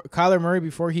Murray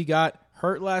before he got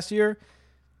hurt last year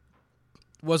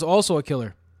was also a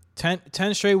killer.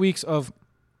 10 straight weeks of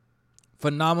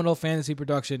phenomenal fantasy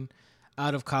production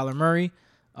out of Kyler Murray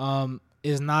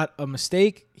is not a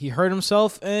mistake. He hurt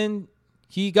himself and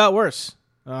he got worse.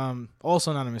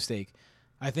 Also not a mistake.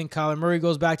 I think Kyler Murray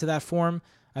goes back to that form.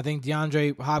 I think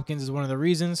DeAndre Hopkins is one of the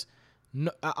reasons.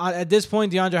 No, at this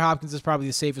point, DeAndre Hopkins is probably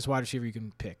the safest wide receiver you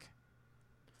can pick.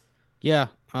 Yeah.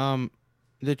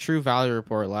 The True Value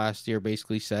Report last year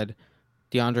basically said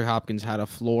DeAndre Hopkins had a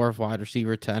floor of wide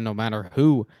receiver 10 no matter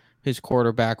who his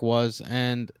quarterback was,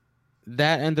 and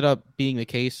that ended up being the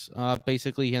case.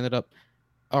 Basically, he ended up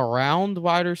around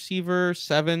wide receiver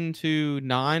 7 to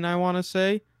 9, I want to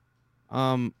say.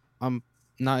 I'm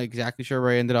not exactly sure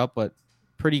where he ended up, but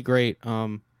pretty great.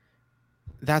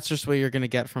 That's just what you're going to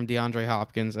get from DeAndre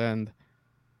Hopkins. And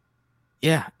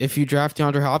yeah, if you draft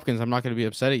DeAndre Hopkins, I'm not going to be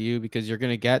upset at you because you're going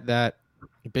to get that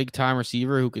big-time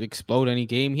receiver who could explode any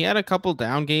game. He had a couple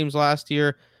down games last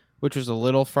year, which was a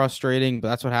little frustrating, but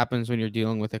that's what happens when you're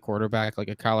dealing with a quarterback like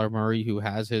a Kyler Murray who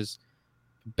has his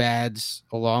bads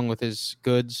along with his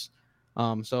goods.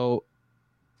 So,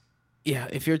 yeah,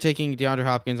 if you're taking DeAndre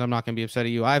Hopkins, I'm not going to be upset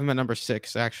at you. I have him at number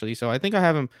 6, actually. So I think I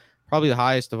have him probably the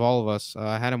highest of all of us.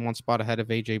 I had him one spot ahead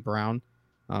of A.J. Brown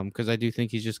because I do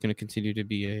think he's just going to continue to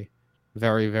be a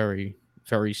very, very,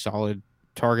 very solid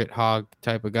target hog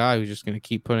type of guy who's just going to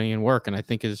keep putting in work. And I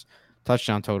think his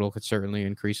touchdown total could certainly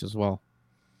increase as well.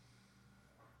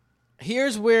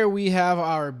 Here's where we have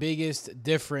our biggest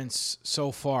difference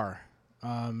so far.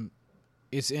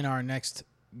 It's in our next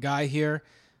guy here.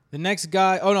 The next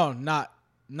guy,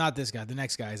 not this guy. The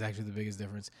next guy is actually the biggest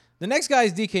difference. The next guy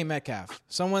is DK Metcalf,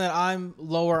 someone that I'm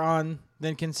lower on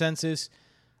than consensus.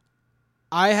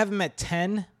 I have him at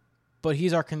 10, but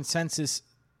he's our consensus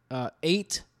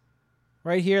 8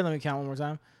 right here. Let me count one more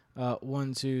time.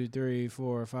 1, 2, 3,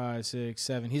 4, 5, 6,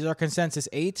 7. He's our consensus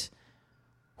 8.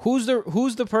 Who's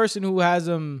the person who has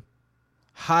him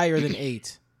higher than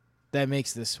 8 that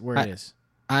makes this where it is?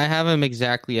 I have him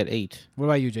exactly at 8. What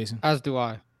about you, Jason? As do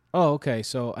I. Oh, okay.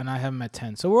 So, and I have him at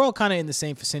 10. So we're all kind of in the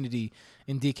same vicinity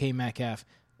in DK Metcalf.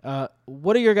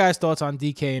 What are your guys' thoughts on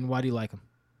DK and why do you like him?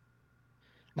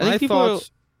 I think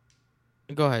thoughts.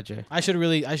 Go ahead, Jay. I should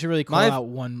really call out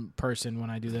one person when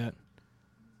I do that.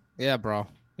 Yeah, bro.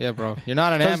 You're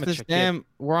not an amateur.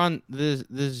 We're on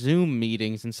the Zoom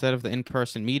meetings instead of the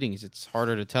in-person meetings. It's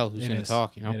harder to tell who's going to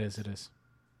talk. You know, it is.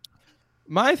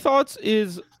 My thoughts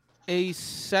is a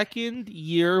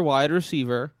second-year wide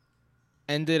receiver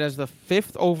ended as the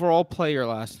 5th overall player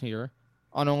last year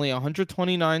on only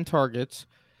 129 targets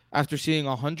after seeing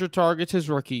 100 targets his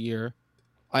rookie year.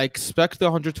 I expect the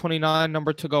 129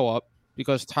 number to go up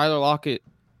because Tyler Lockett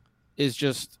is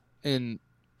just an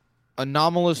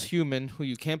anomalous human who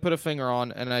you can't put a finger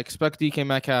on, and I expect DK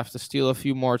Metcalf to steal a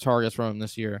few more targets from him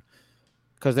this year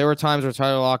because there were times where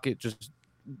Tyler Lockett just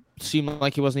seemed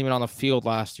like he wasn't even on the field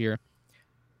last year.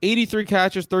 83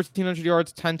 catches, 1,300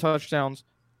 yards, 10 touchdowns,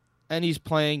 and he's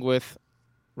playing with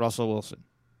Russell Wilson.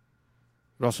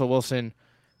 Russell Wilson,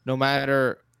 no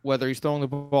matter whether he's throwing the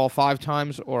ball 5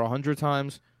 times or 100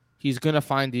 times, he's going to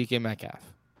find DK Metcalf.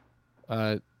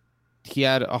 He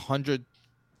had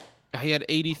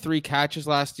 83 catches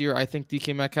last year. I think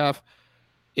DK Metcalf,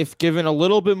 if given a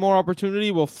little bit more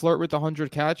opportunity, will flirt with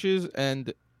 100 catches,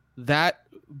 and that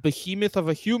behemoth of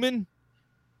a human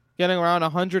getting around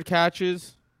 100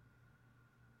 catches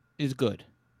is good.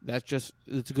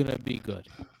 It's going to be good.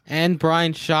 And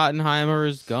Brian Schottenheimer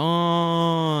is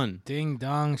gone. Ding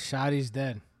dong, Schotty's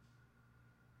dead.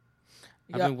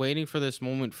 I've been waiting for this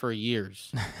moment for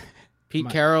years. Pete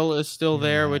Carroll is still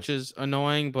there, which is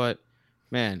annoying, but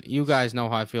man, you guys know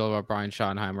how I feel about Brian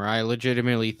Schottenheimer. I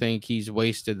legitimately think he's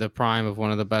wasted the prime of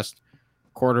one of the best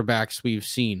quarterbacks we've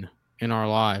seen in our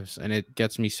lives, and it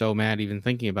gets me so mad even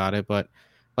thinking about it. But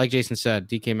like Jason said,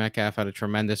 DK Metcalf had a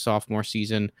tremendous sophomore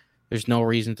season. There's no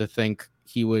reason to think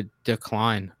he would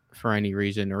decline for any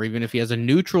reason, or even if he has a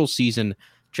neutral season,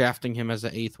 drafting him as the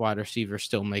 8th wide receiver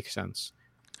still makes sense.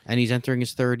 And he's entering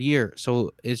his 3rd year,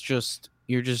 so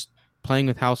you're just playing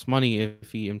with house money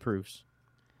if he improves.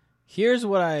 Here's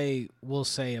what I will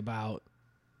say about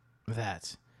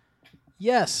that.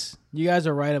 Yes, you guys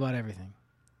are right about everything.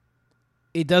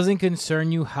 It doesn't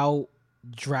concern you how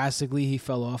drastically he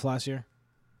fell off last year?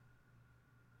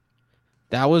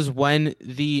 That was when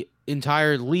the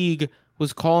entire league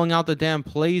was calling out the damn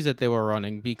plays that they were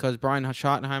running because Brian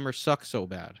Schottenheimer sucks so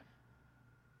bad.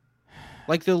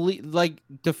 Like like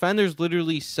defenders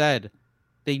literally said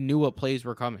they knew what plays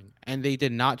were coming, and they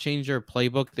did not change their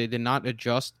playbook. They did not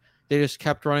adjust. They just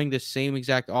kept running the same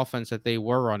exact offense that they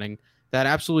were running that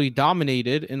absolutely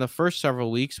dominated in the first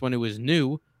several weeks when it was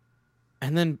new.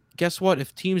 And then guess what?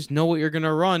 If teams know what you're going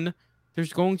to run,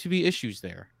 there's going to be issues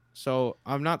there. So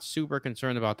I'm not super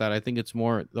concerned about that. I think it's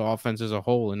more the offense as a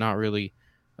whole and not really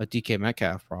a DK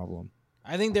Metcalf problem.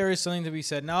 I think there is something to be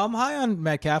said. Now, I'm high on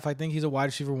Metcalf. I think he's a wide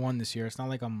receiver 1 this year. It's not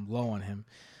like I'm low on him.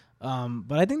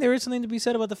 But I think there is something to be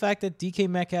said about the fact that DK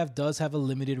Metcalf does have a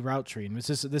limited route tree. And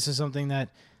this is something that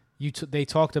they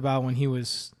talked about when he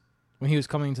was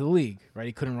coming into the league, right?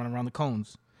 He couldn't run around the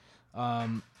cones.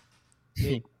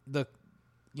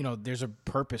 There's a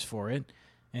purpose for it.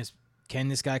 And can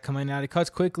this guy come in and out of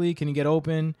cuts quickly? Can he get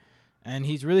open? And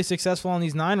he's really successful on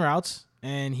these 9 routes,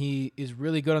 and he is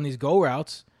really good on these go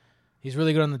routes. He's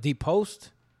really good on the deep post.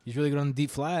 He's really good on the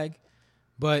deep flag.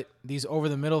 But these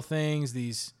over-the-middle things,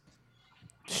 these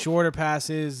shorter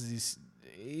passes,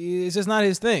 it's just not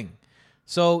his thing.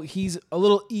 So he's a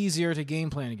little easier to game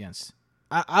plan against.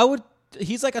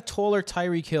 He's like a taller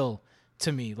Tyreek Hill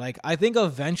to me. Like, I think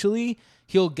eventually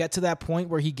he'll get to that point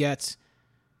where he gets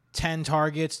 10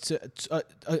 targets to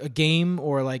a game,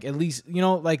 or like at least,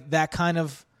 like that kind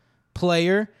of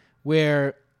player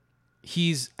where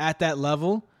he's at that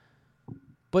level.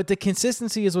 But the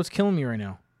consistency is what's killing me right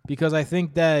now, because I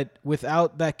think that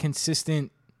without that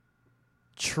consistent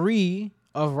tree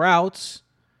of routes,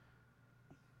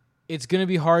 it's going to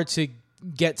be hard to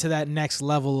get to that next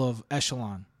level of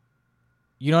echelon.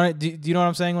 Do you know what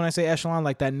I'm saying when I say echelon?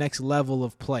 Like that next level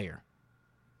of player.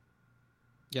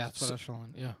 Yeah, that's what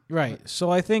echelon. Yeah. Right. So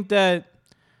I think that,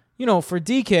 for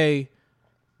DK,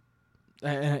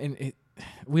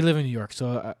 we live in New York,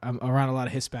 so I'm around a lot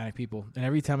of Hispanic people. And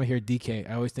every time I hear DK,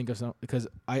 I always think of something, because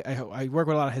I work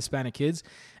with a lot of Hispanic kids,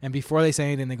 and before they say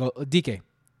anything, they go, DK.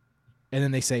 And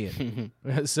then they say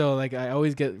it. So, like, I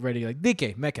always get ready, like,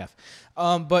 DK, Metcalf.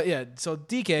 But, yeah, so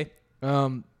DK,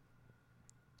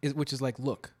 which is like,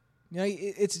 look.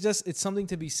 It's something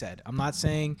to be said. I'm not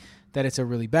saying that it's a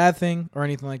really bad thing or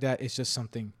anything like that. It's just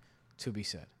something to be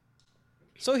said.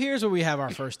 So here's where we have our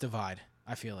first divide,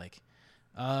 I feel like.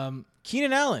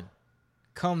 Keenan Allen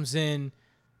comes in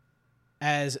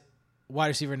as wide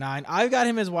receiver 9. I've got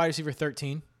him as wide receiver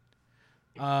 13.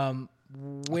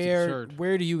 Where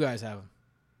do you guys have him?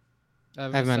 I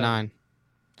have him at 9.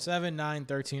 7, 9,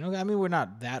 13. Okay, I mean, we're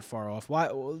not that far off. Why?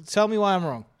 Tell me why I'm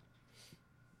wrong.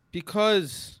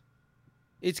 Because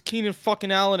it's Keenan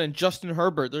fucking Allen and Justin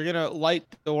Herbert. They're going to light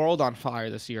the world on fire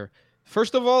this year.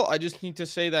 First of all, I just need to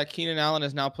say that Keenan Allen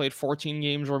has now played 14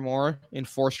 games or more in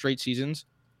 4 straight seasons.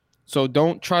 So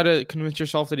don't try to convince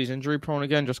yourself that he's injury prone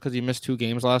again just because he missed 2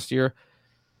 games last year.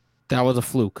 That was a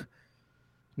fluke.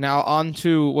 Now on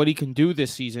to what he can do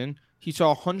this season. He saw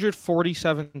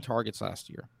 147 targets last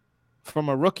year from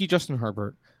a rookie Justin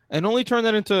Herbert and only turned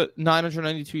that into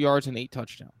 992 yards and 8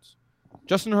 touchdowns.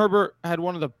 Justin Herbert had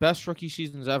one of the best rookie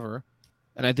seasons ever,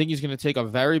 and I think he's going to take a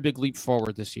very big leap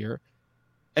forward this year.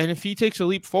 And if he takes a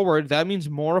leap forward, that means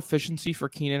more efficiency for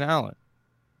Keenan Allen.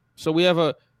 So we have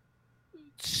a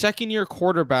second-year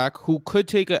quarterback who could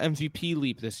take an MVP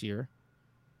leap this year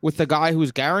with the guy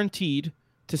who's guaranteed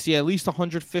to see at least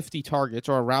 150 targets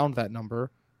or around that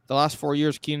number. The last 4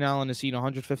 years, Keenan Allen has seen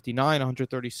 159,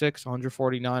 136,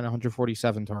 149,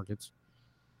 147 targets.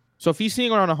 So if he's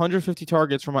seeing around 150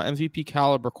 targets from an MVP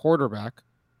caliber quarterback,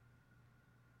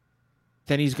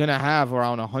 then he's going to have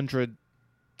around 100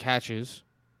 catches,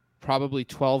 probably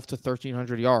 12 to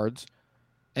 1,300 yards.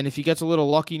 And if he gets a little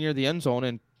lucky near the end zone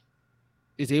and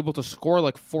is able to score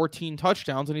like 14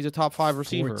 touchdowns, then he's a top 5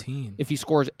 receiver. 14. If he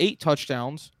scores 8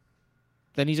 touchdowns,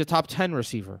 then he's a top 10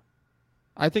 receiver.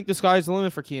 I think the sky's the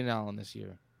limit for Keenan Allen this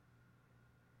year.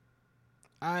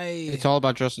 It's all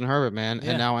about Justin Herbert, man. Yeah.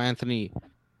 And now Anthony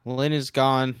Lynn is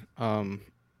gone.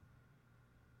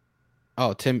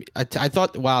 Tim. I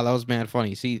thought, wow, that was mad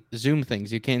funny. See, Zoom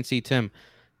things. You can't see Tim.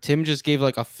 Tim just gave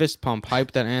like a fist pump,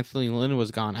 hype that Anthony Lynn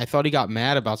was gone. I thought he got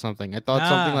mad about something. I thought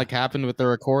something like happened with the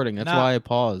recording. That's why I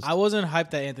paused. I wasn't hyped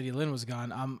that Anthony Lynn was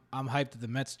gone. I'm hyped that the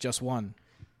Mets just won.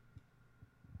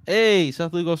 Hey,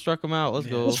 Seth Lugo struck him out. Let's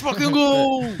go. Let's fucking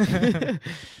go.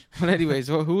 But anyways,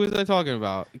 who was I talking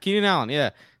about? Keenan Allen.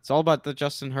 Yeah, it's all about the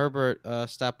Justin Herbert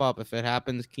step up. If it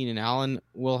happens, Keenan Allen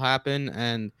will happen,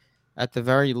 and at the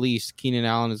very least, Keenan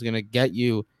Allen is going to get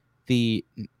you the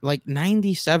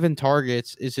 97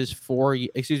 targets is his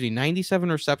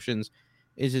 97 receptions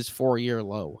is his 4-year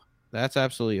low. That's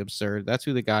absolutely absurd. That's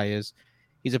who the guy is.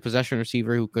 He's a possession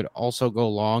receiver who could also go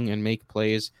long and make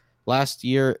plays. Last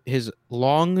year, his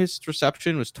longest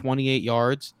reception was 28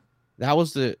 yards. That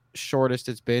was the shortest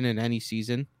it's been in any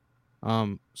season.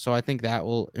 So I think that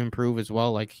will improve as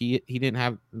well. Like he didn't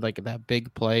have like that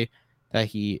big play that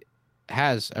he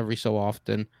has every so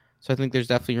often. So I think there's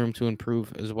definitely room to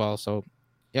improve as well. So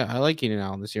yeah, I like Keenan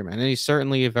Allen this year, man. And he's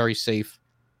certainly a very safe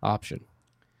option.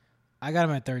 I got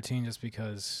him at 13 just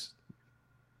because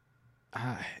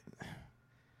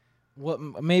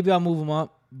maybe I'll move him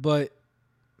up, but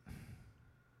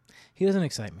he doesn't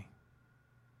excite me.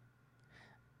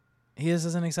 He just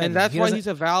doesn't excite me. And that's why he's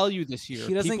a value this year.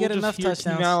 He doesn't People get enough just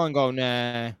hear touchdowns. Keenan Allen go,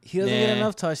 nah. He doesn't get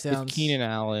enough touchdowns. It's Keenan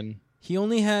Allen. He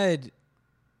only had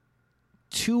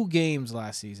 2 games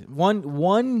last season.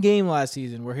 One game last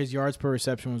season where his yards per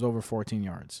reception was over 14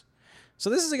 yards. So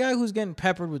this is a guy who's getting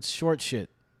peppered with short shit,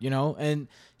 you know, and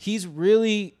he's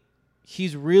really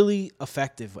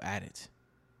effective at it.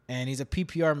 And he's a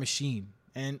PPR machine.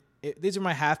 And these are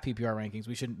my half PPR rankings.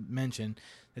 We should mention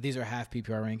that these are half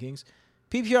PPR rankings.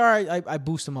 PPR, I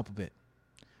boost him up a bit.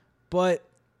 But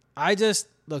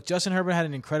look, Justin Herbert had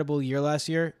an incredible year last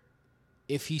year.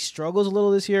 If he struggles a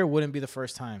little this year, it wouldn't be the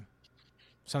first time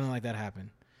something like that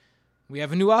happened. We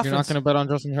have a new offense. You're not going to bet on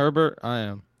Justin Herbert? I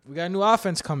am. We got a new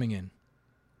offense coming in.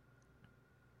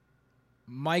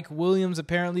 Mike Williams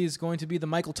apparently is going to be the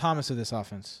Michael Thomas of this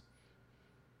offense.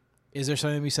 Is there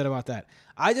something to be said about that?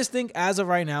 I just think as of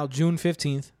right now, June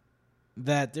 15th,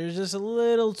 that there's just a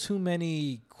little too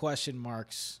many question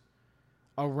marks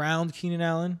around Keenan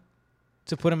Allen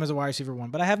to put him as a wide receiver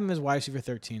 1. But I have him as wide receiver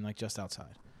 13, like just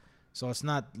outside. So it's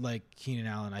not like Keenan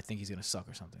Allen, I think he's going to suck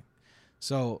or something.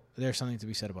 So there's something to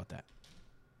be said about that.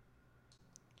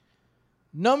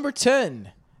 Number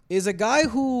 10 is a guy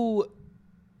who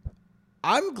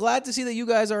I'm glad to see that you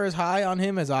guys are as high on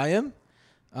him as I am.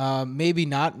 Maybe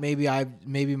not. Maybe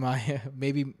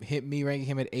me ranking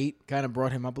him at 8 kind of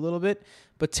brought him up a little bit.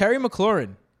 But Terry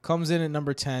McLaurin comes in at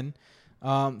number 10.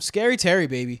 Scary Terry,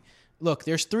 baby. Look,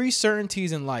 there's 3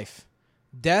 certainties in life: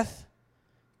 death,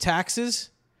 taxes,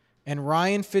 and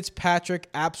Ryan Fitzpatrick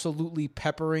absolutely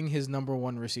peppering his number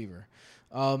 1 receiver.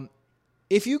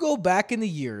 If you go back in the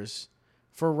years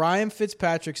for Ryan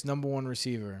Fitzpatrick's number 1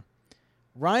 receiver,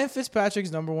 Ryan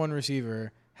Fitzpatrick's number 1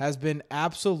 receiver has been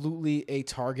absolutely a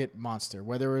target monster,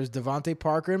 whether it was Devontae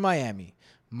Parker in Miami,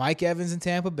 Mike Evans in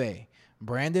Tampa Bay,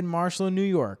 Brandon Marshall in New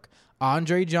York,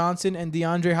 Andre Johnson and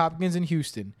DeAndre Hopkins in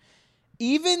Houston.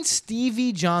 Even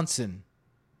Stevie Johnson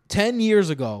 10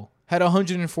 years ago had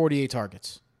 148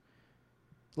 targets.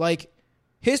 Like,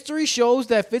 history shows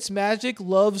that Fitzmagic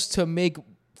loves to make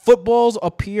footballs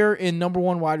appear in number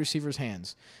 1 wide receivers'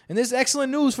 hands. And this is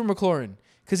excellent news for McLaurin,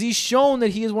 because he's shown that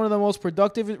he is one of the most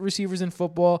productive receivers in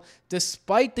football,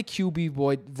 despite the QB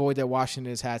void that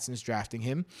Washington has had since drafting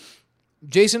him.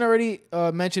 Jason already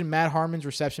mentioned Matt Harmon's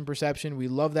reception perception. We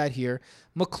love that here.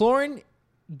 McLaurin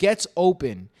gets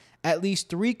open at least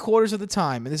 3/4 of the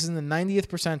time, and this is in the 90th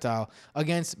percentile,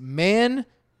 against man,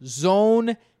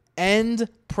 zone, and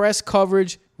press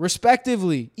coverage,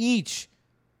 respectively, each.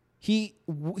 He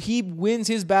wins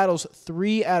his battles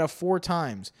 3 out of 4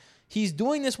 times. He's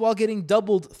doing this while getting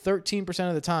doubled 13%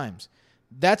 of the times.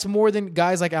 That's more than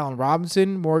guys like Allen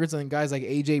Robinson, more than guys like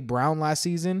A.J. Brown last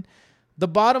season. The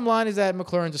bottom line is that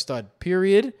McLaurin's a stud,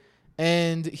 period.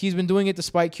 And he's been doing it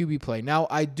despite QB play. Now,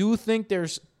 I do think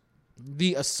there's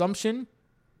the assumption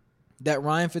that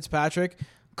Ryan Fitzpatrick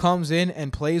comes in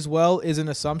and plays well is an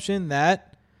assumption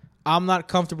that I'm not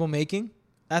comfortable making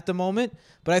at the moment.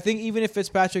 But I think even if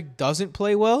Fitzpatrick doesn't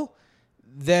play well,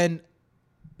 then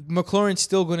McLaurin's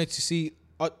still going to see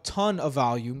a ton of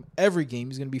volume every game.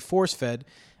 He's going to be force-fed.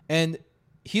 And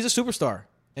he's a superstar.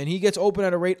 And he gets open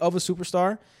at a rate of a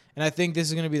superstar. And I think this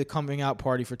is going to be the coming out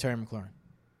party for Terry McLaurin.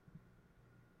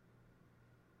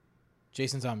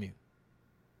 Jason's on mute.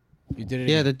 You did it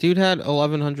Yeah, again. the dude had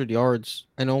 1,100 yards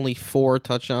and only 4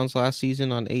 touchdowns last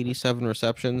season on 87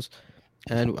 receptions.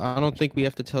 And I don't think we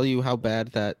have to tell you how bad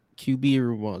that QB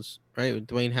room was, right? With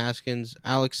Dwayne Haskins,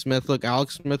 Alex Smith. Look,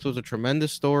 Alex Smith was a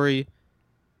tremendous story.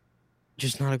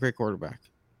 Just not a great quarterback.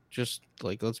 Just,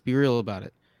 like, let's be real about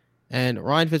it. And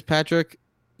Ryan Fitzpatrick,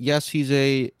 yes,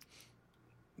 he's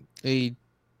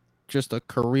just a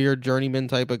career journeyman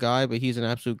type of guy, but he's an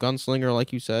absolute gunslinger,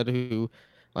 like you said, who,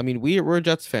 I mean, we're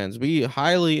Jets fans. We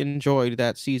highly enjoyed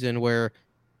that season where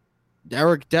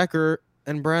Eric Decker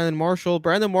and Brandon Marshall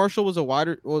was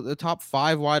a top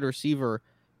 5 wide receiver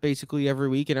basically every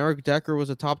week, and Eric Decker was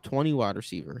a top 20 wide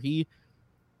receiver. He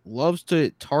loves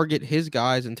to target his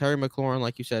guys, and Terry McLaurin,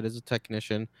 like you said, is a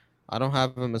technician. I don't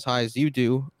have him as high as you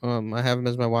do. I have him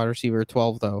as my wide receiver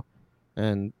 12, though.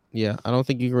 And yeah, I don't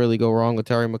think you can really go wrong with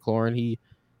Terry McLaurin.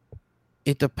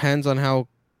 It depends on how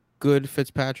good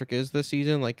Fitzpatrick is this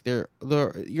season. Like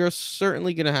you're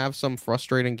certainly gonna have some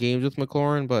frustrating games with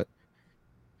McLaurin, but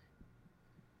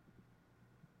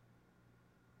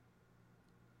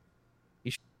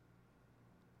he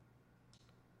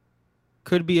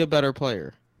could be a better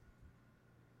player.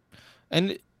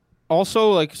 And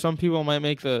also, like, some people might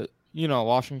make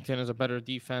Washington is a better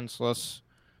defense, less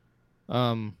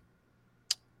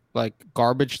like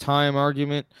garbage time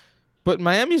argument. But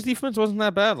Miami's defense wasn't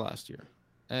that bad last year.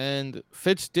 And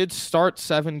Fitz did start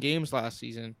 7 games last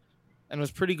season and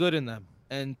was pretty good in them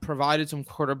and provided some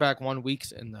quarterback 1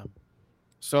 weeks in them.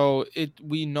 So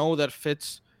we know that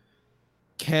Fitz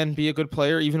can be a good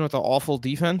player even with an awful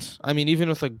defense. I mean, even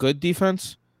with a good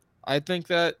defense. I think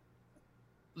that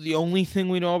the only thing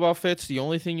we know about Fitz, the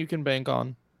only thing you can bank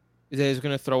on, is that he's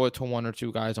going to throw it to 1 or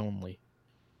 2 guys only.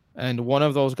 And one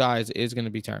of those guys is going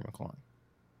to be Terry McLaurin.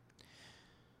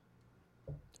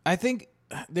 I think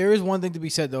there is one thing to be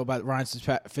said, though, about Ryan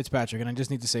Fitzpatrick, and I just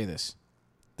need to say this.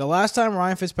 The last time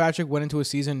Ryan Fitzpatrick went into a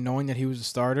season knowing that he was a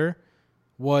starter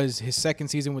was his second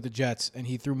season with the Jets, and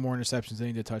he threw more interceptions than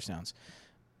he did touchdowns.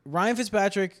 Ryan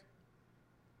Fitzpatrick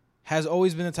has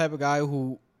always been the type of guy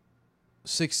who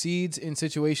succeeds in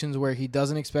situations where he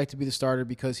doesn't expect to be the starter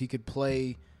because he could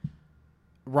play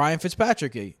Ryan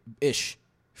Fitzpatrick-ish.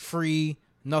 Free,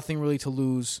 nothing really to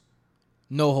lose,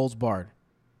 no holds barred.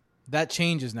 That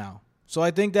changes now. So I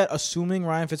think that assuming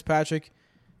Ryan Fitzpatrick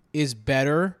is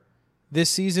better this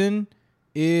season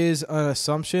is an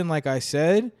assumption, like I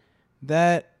said,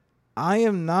 that I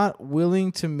am not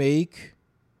willing to make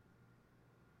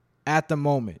at the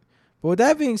moment. But with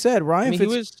that being said, Ryan he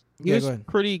was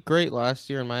pretty great last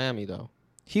year in Miami, though.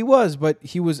 He was, but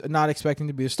he was not expecting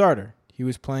to be a starter. He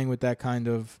was playing with that kind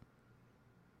of...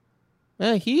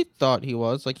 Yeah, he thought he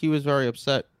was. Like, he was very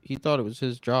upset. He thought it was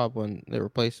his job when they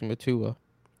replaced him with Tua.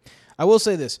 I will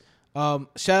say this. Shout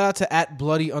out to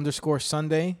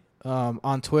 @bloody_Sunday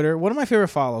on Twitter. One of my favorite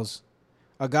follows.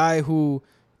 A guy who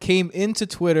came into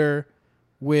Twitter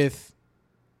with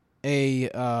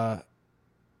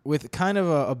with kind of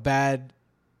a bad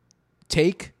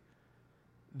take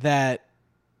that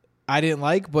I didn't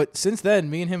like, but since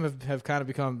then, me and him have kind of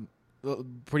become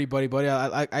pretty buddy.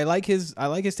 I like his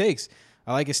takes.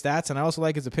 I like his stats, and I also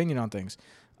like his opinion on things.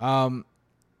 Ryan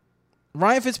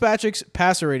Fitzpatrick's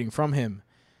passer rating from him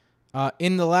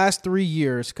in the last 3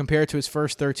 years compared to his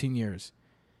first 13 years.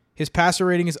 His passer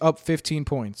rating is up 15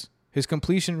 points. His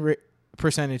completion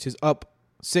percentage is up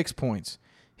 6 points.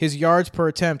 His yards per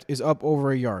attempt is up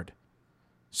over a yard.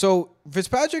 So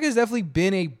Fitzpatrick has definitely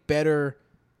been a better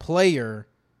player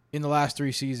in the last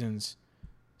 3 seasons.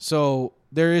 So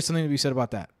there is something to be said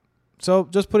about that. So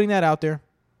just putting that out there.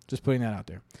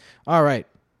 All right.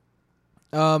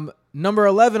 Number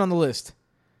 11 on the list,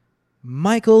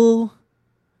 Michael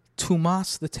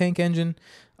Thomas, the tank engine.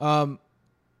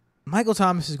 Michael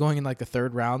Thomas is going in like the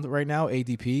 3rd round right now,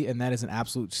 ADP, and that is an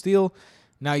absolute steal.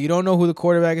 Now, you don't know who the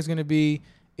quarterback is going to be.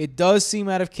 It does seem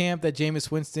out of camp that Jameis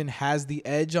Winston has the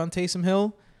edge on Taysom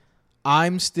Hill.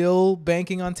 I'm still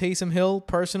banking on Taysom Hill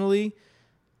personally.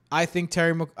 I think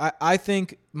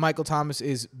Michael Thomas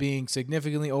is being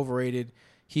significantly overrated.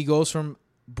 He goes from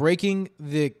breaking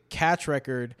the catch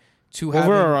record to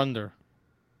having... Over or under?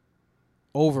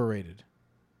 Overrated.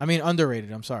 I mean,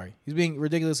 underrated. I'm sorry. He's being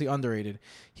ridiculously underrated.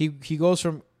 He goes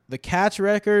from the catch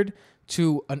record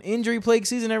to an injury-plagued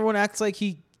season. Everyone acts like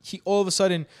he all of a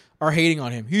sudden are hating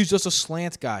on him. He's just a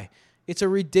slant guy. It's a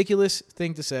ridiculous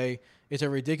thing to say. It's a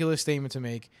ridiculous statement to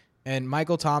make. And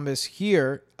Michael Thomas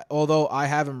here, although I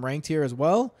have him ranked here as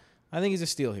well, I think he's a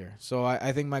steal here. So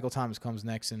I think Michael Thomas comes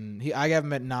next, and I have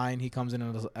him at 9. He comes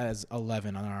in as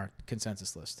 11 on our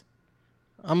consensus list.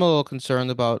 I'm a little concerned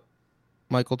about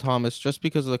Michael Thomas just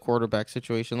because of the quarterback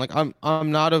situation. Like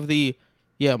I'm not of the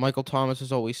Michael Thomas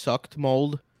has always sucked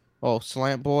mold,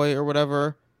 slant boy or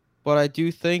whatever. But I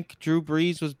do think Drew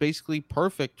Brees was basically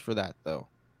perfect for that, though.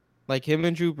 Like, him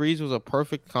and Drew Brees was a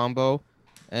perfect combo.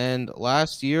 And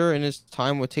last year, in his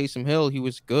time with Taysom Hill, he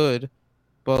was good.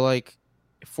 But, like,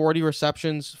 40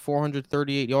 receptions,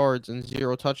 438 yards, and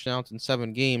 0 touchdowns in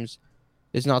 7 games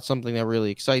is not something that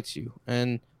really excites you.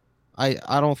 And I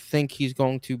don't think he's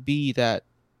going to be that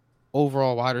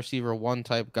overall wide receiver 1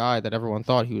 type guy that everyone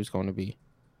thought he was going to be,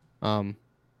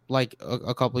 like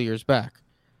a couple of years back.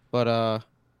 But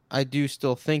I do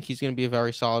still think he's going to be a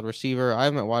very solid receiver. I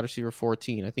have him at wide receiver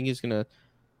 14. I think he's going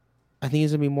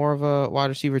to be more of a wide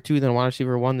receiver 2 than a wide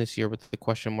receiver 1 this year with the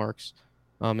question marks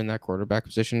in that quarterback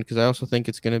position, because I also think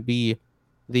it's going to be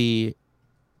the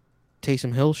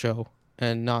Taysom Hill show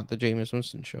and not the Jameis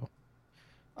Winston show.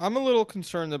 I'm a little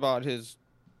concerned about his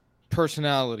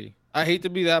personality. I hate to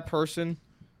be that person.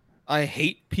 I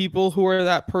hate people who are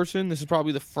that person. This is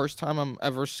probably the first time I'm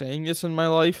ever saying this in my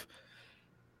life.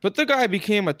 But the guy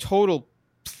became a total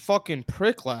fucking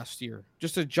prick last year.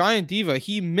 Just a giant diva.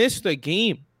 He missed a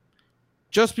game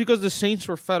just because the Saints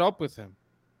were fed up with him.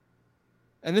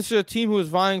 And this is a team who was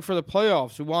vying for the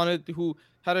playoffs, who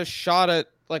had a shot at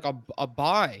like a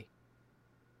bye.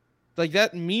 Like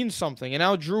that means something. And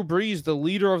now Drew Brees, the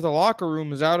leader of the locker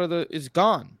room, is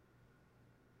gone.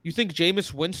 You think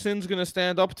Jameis Winston's gonna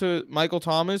stand up to Michael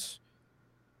Thomas?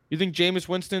 You think Jameis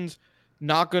Winston's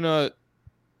not gonna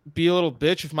be a little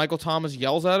bitch if Michael Thomas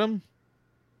yells at him?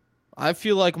 I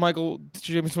feel like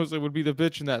Jameis Winston would be the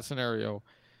bitch in that scenario.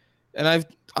 And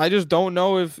I just don't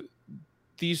know if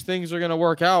these things are going to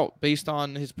work out based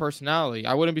on his personality.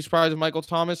 I wouldn't be surprised if Michael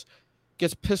Thomas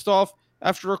gets pissed off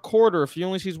after a quarter if he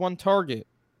only sees one target.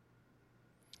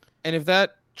 And if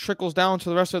that trickles down to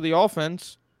the rest of the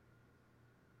offense,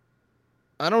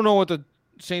 I don't know what the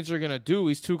Saints are going to do.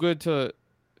 He's too good to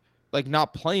like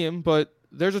not play him, but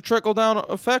there's a trickle-down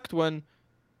effect when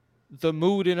the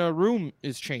mood in a room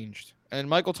is changed. And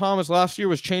Michael Thomas last year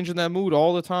was changing that mood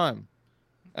all the time.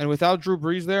 And without Drew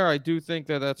Brees there, I do think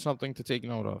that that's something to take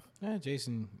note of. Yeah,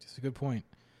 Jason, that's a good point.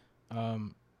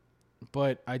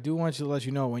 But I do want to let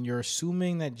you know, when you're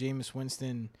assuming that Jameis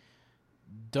Winston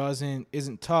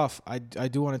isn't tough, I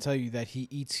do want to tell you that he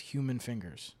eats human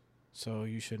fingers. So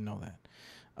you should know that.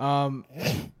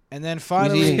 And then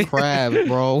finally, he's eating crab,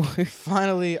 bro.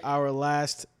 Finally, our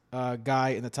last guy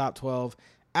in the top 12,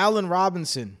 Allen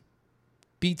Robinson,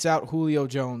 beats out Julio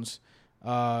Jones,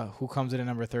 who comes in at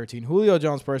number 13. Julio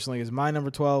Jones personally is my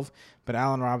number 12, but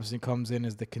Allen Robinson comes in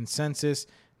as the consensus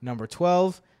number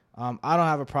 12. I don't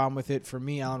have a problem with it. For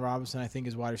me, Allen Robinson, I think,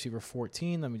 is wide receiver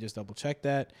 14. Let me just double check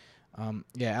that.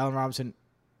 Allen Robinson.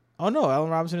 Oh, no, Allen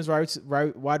Robinson is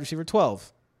wide receiver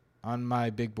 12 on my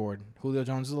big board. Julio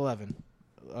Jones is 11.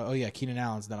 Keenan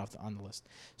Allen's not on the list.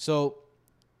 So,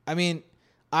 I mean,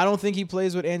 I don't think he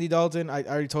plays with Andy Dalton. I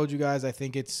already told you guys I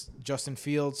think it's Justin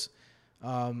Fields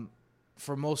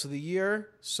for most of the year.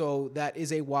 So that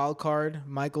is a wild card.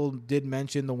 Michael did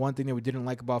mention the one thing that we didn't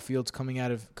like about Fields coming out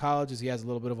of college is he has a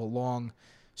little bit of a long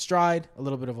stride, a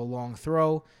little bit of a long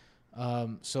throw.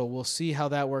 So we'll see how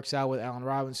that works out with Allen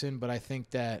Robinson. But I think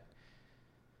that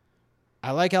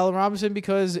I like Allen Robinson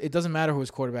because it doesn't matter who his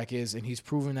quarterback is, and he's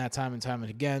proven that time and time and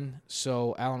again.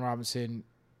 So Allen Robinson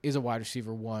is a wide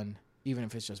receiver 1, even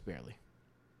if it's just barely.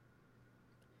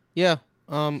 Yeah,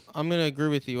 I'm gonna agree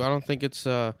with you. I don't think it's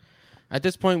at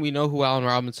this point we know who Allen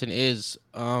Robinson is.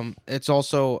 It's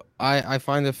also I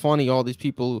find it funny all these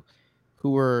people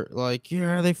who were like,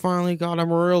 yeah, they finally got him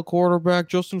a real quarterback,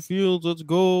 Justin Fields, let's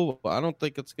go. I don't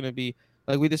think it's gonna be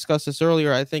like we discussed this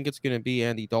earlier. I think it's gonna be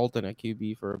Andy Dalton at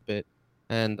QB for a bit.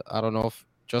 And I don't know if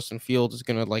Justin Fields is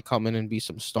going to like come in and be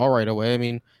some star right away. I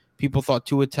mean, people thought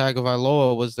Tua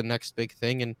Tagovailoa was the next big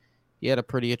thing, and he had a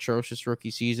pretty atrocious rookie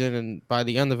season. And by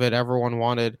the end of it, everyone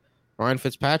wanted Ryan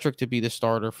Fitzpatrick to be the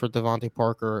starter for Devontae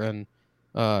Parker and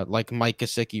like Mike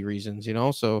Gesicki reasons, you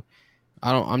know. So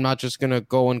I'm not just going to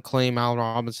go and claim Allen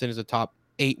Robinson as a top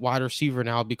 8 wide receiver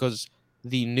now because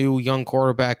the new young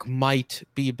quarterback might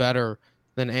be better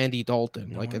than Andy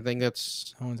Dalton. I think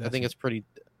it's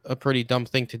a pretty dumb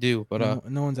thing to do, but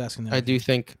no one's asking that. I do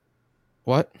think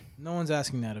what? No one's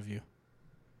asking that of you.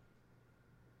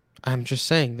 I'm just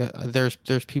saying that there's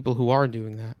people who are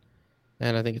doing that,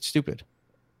 and I think it's stupid.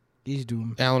 He's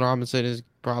doing. Allen Robinson is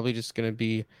probably just going to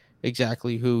be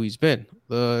exactly who he's been,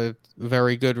 the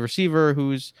very good receiver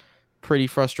who's pretty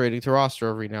frustrating to roster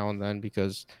every now and then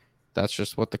because that's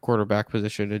just what the quarterback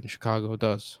position in Chicago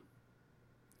does.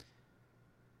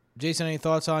 Jason, any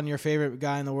thoughts on your favorite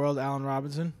guy in the world, Allen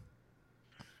Robinson?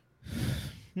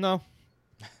 No,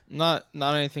 not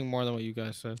anything more than what you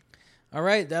guys said. All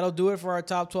right, that'll do it for our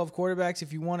top 12 quarterbacks.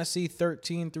 If you want to see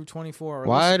 13 through 24.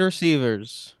 Wide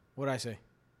receivers. What did I say?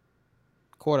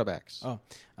 Quarterbacks.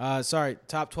 Sorry,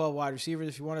 top 12 wide receivers.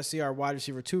 If you want to see our wide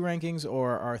receiver 2 rankings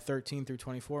or our 13 through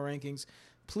 24 rankings,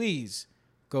 please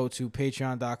go to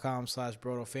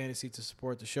patreon.com/BrotoFantasy to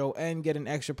support the show and get an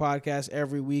extra podcast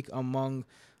every week among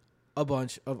a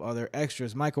bunch of other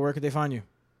extras. Michael, where could they find you?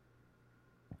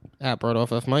 At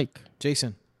BrotoFF Mike.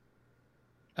 Jason.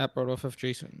 At BrotoFF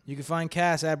Jason. You can find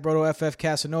Cass at BrotoFF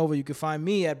Casanova. You can find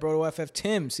me at BrotoFF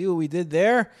Tim. See what we did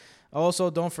there? Also,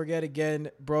 don't forget, again,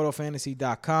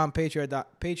 BrotoFantasy.com,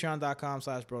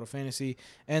 Patreon.com/BrotoFantasy,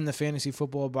 and the Fantasy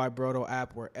Football by Broto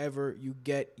app, wherever you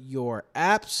get your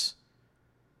apps.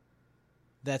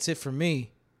 That's it for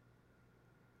me.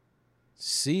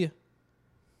 See ya.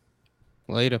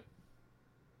 Later.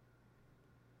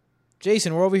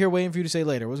 Jason, we're over here waiting for you to say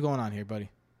later. What's going on here,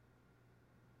 buddy?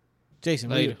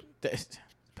 Jason, later.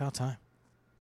 About time.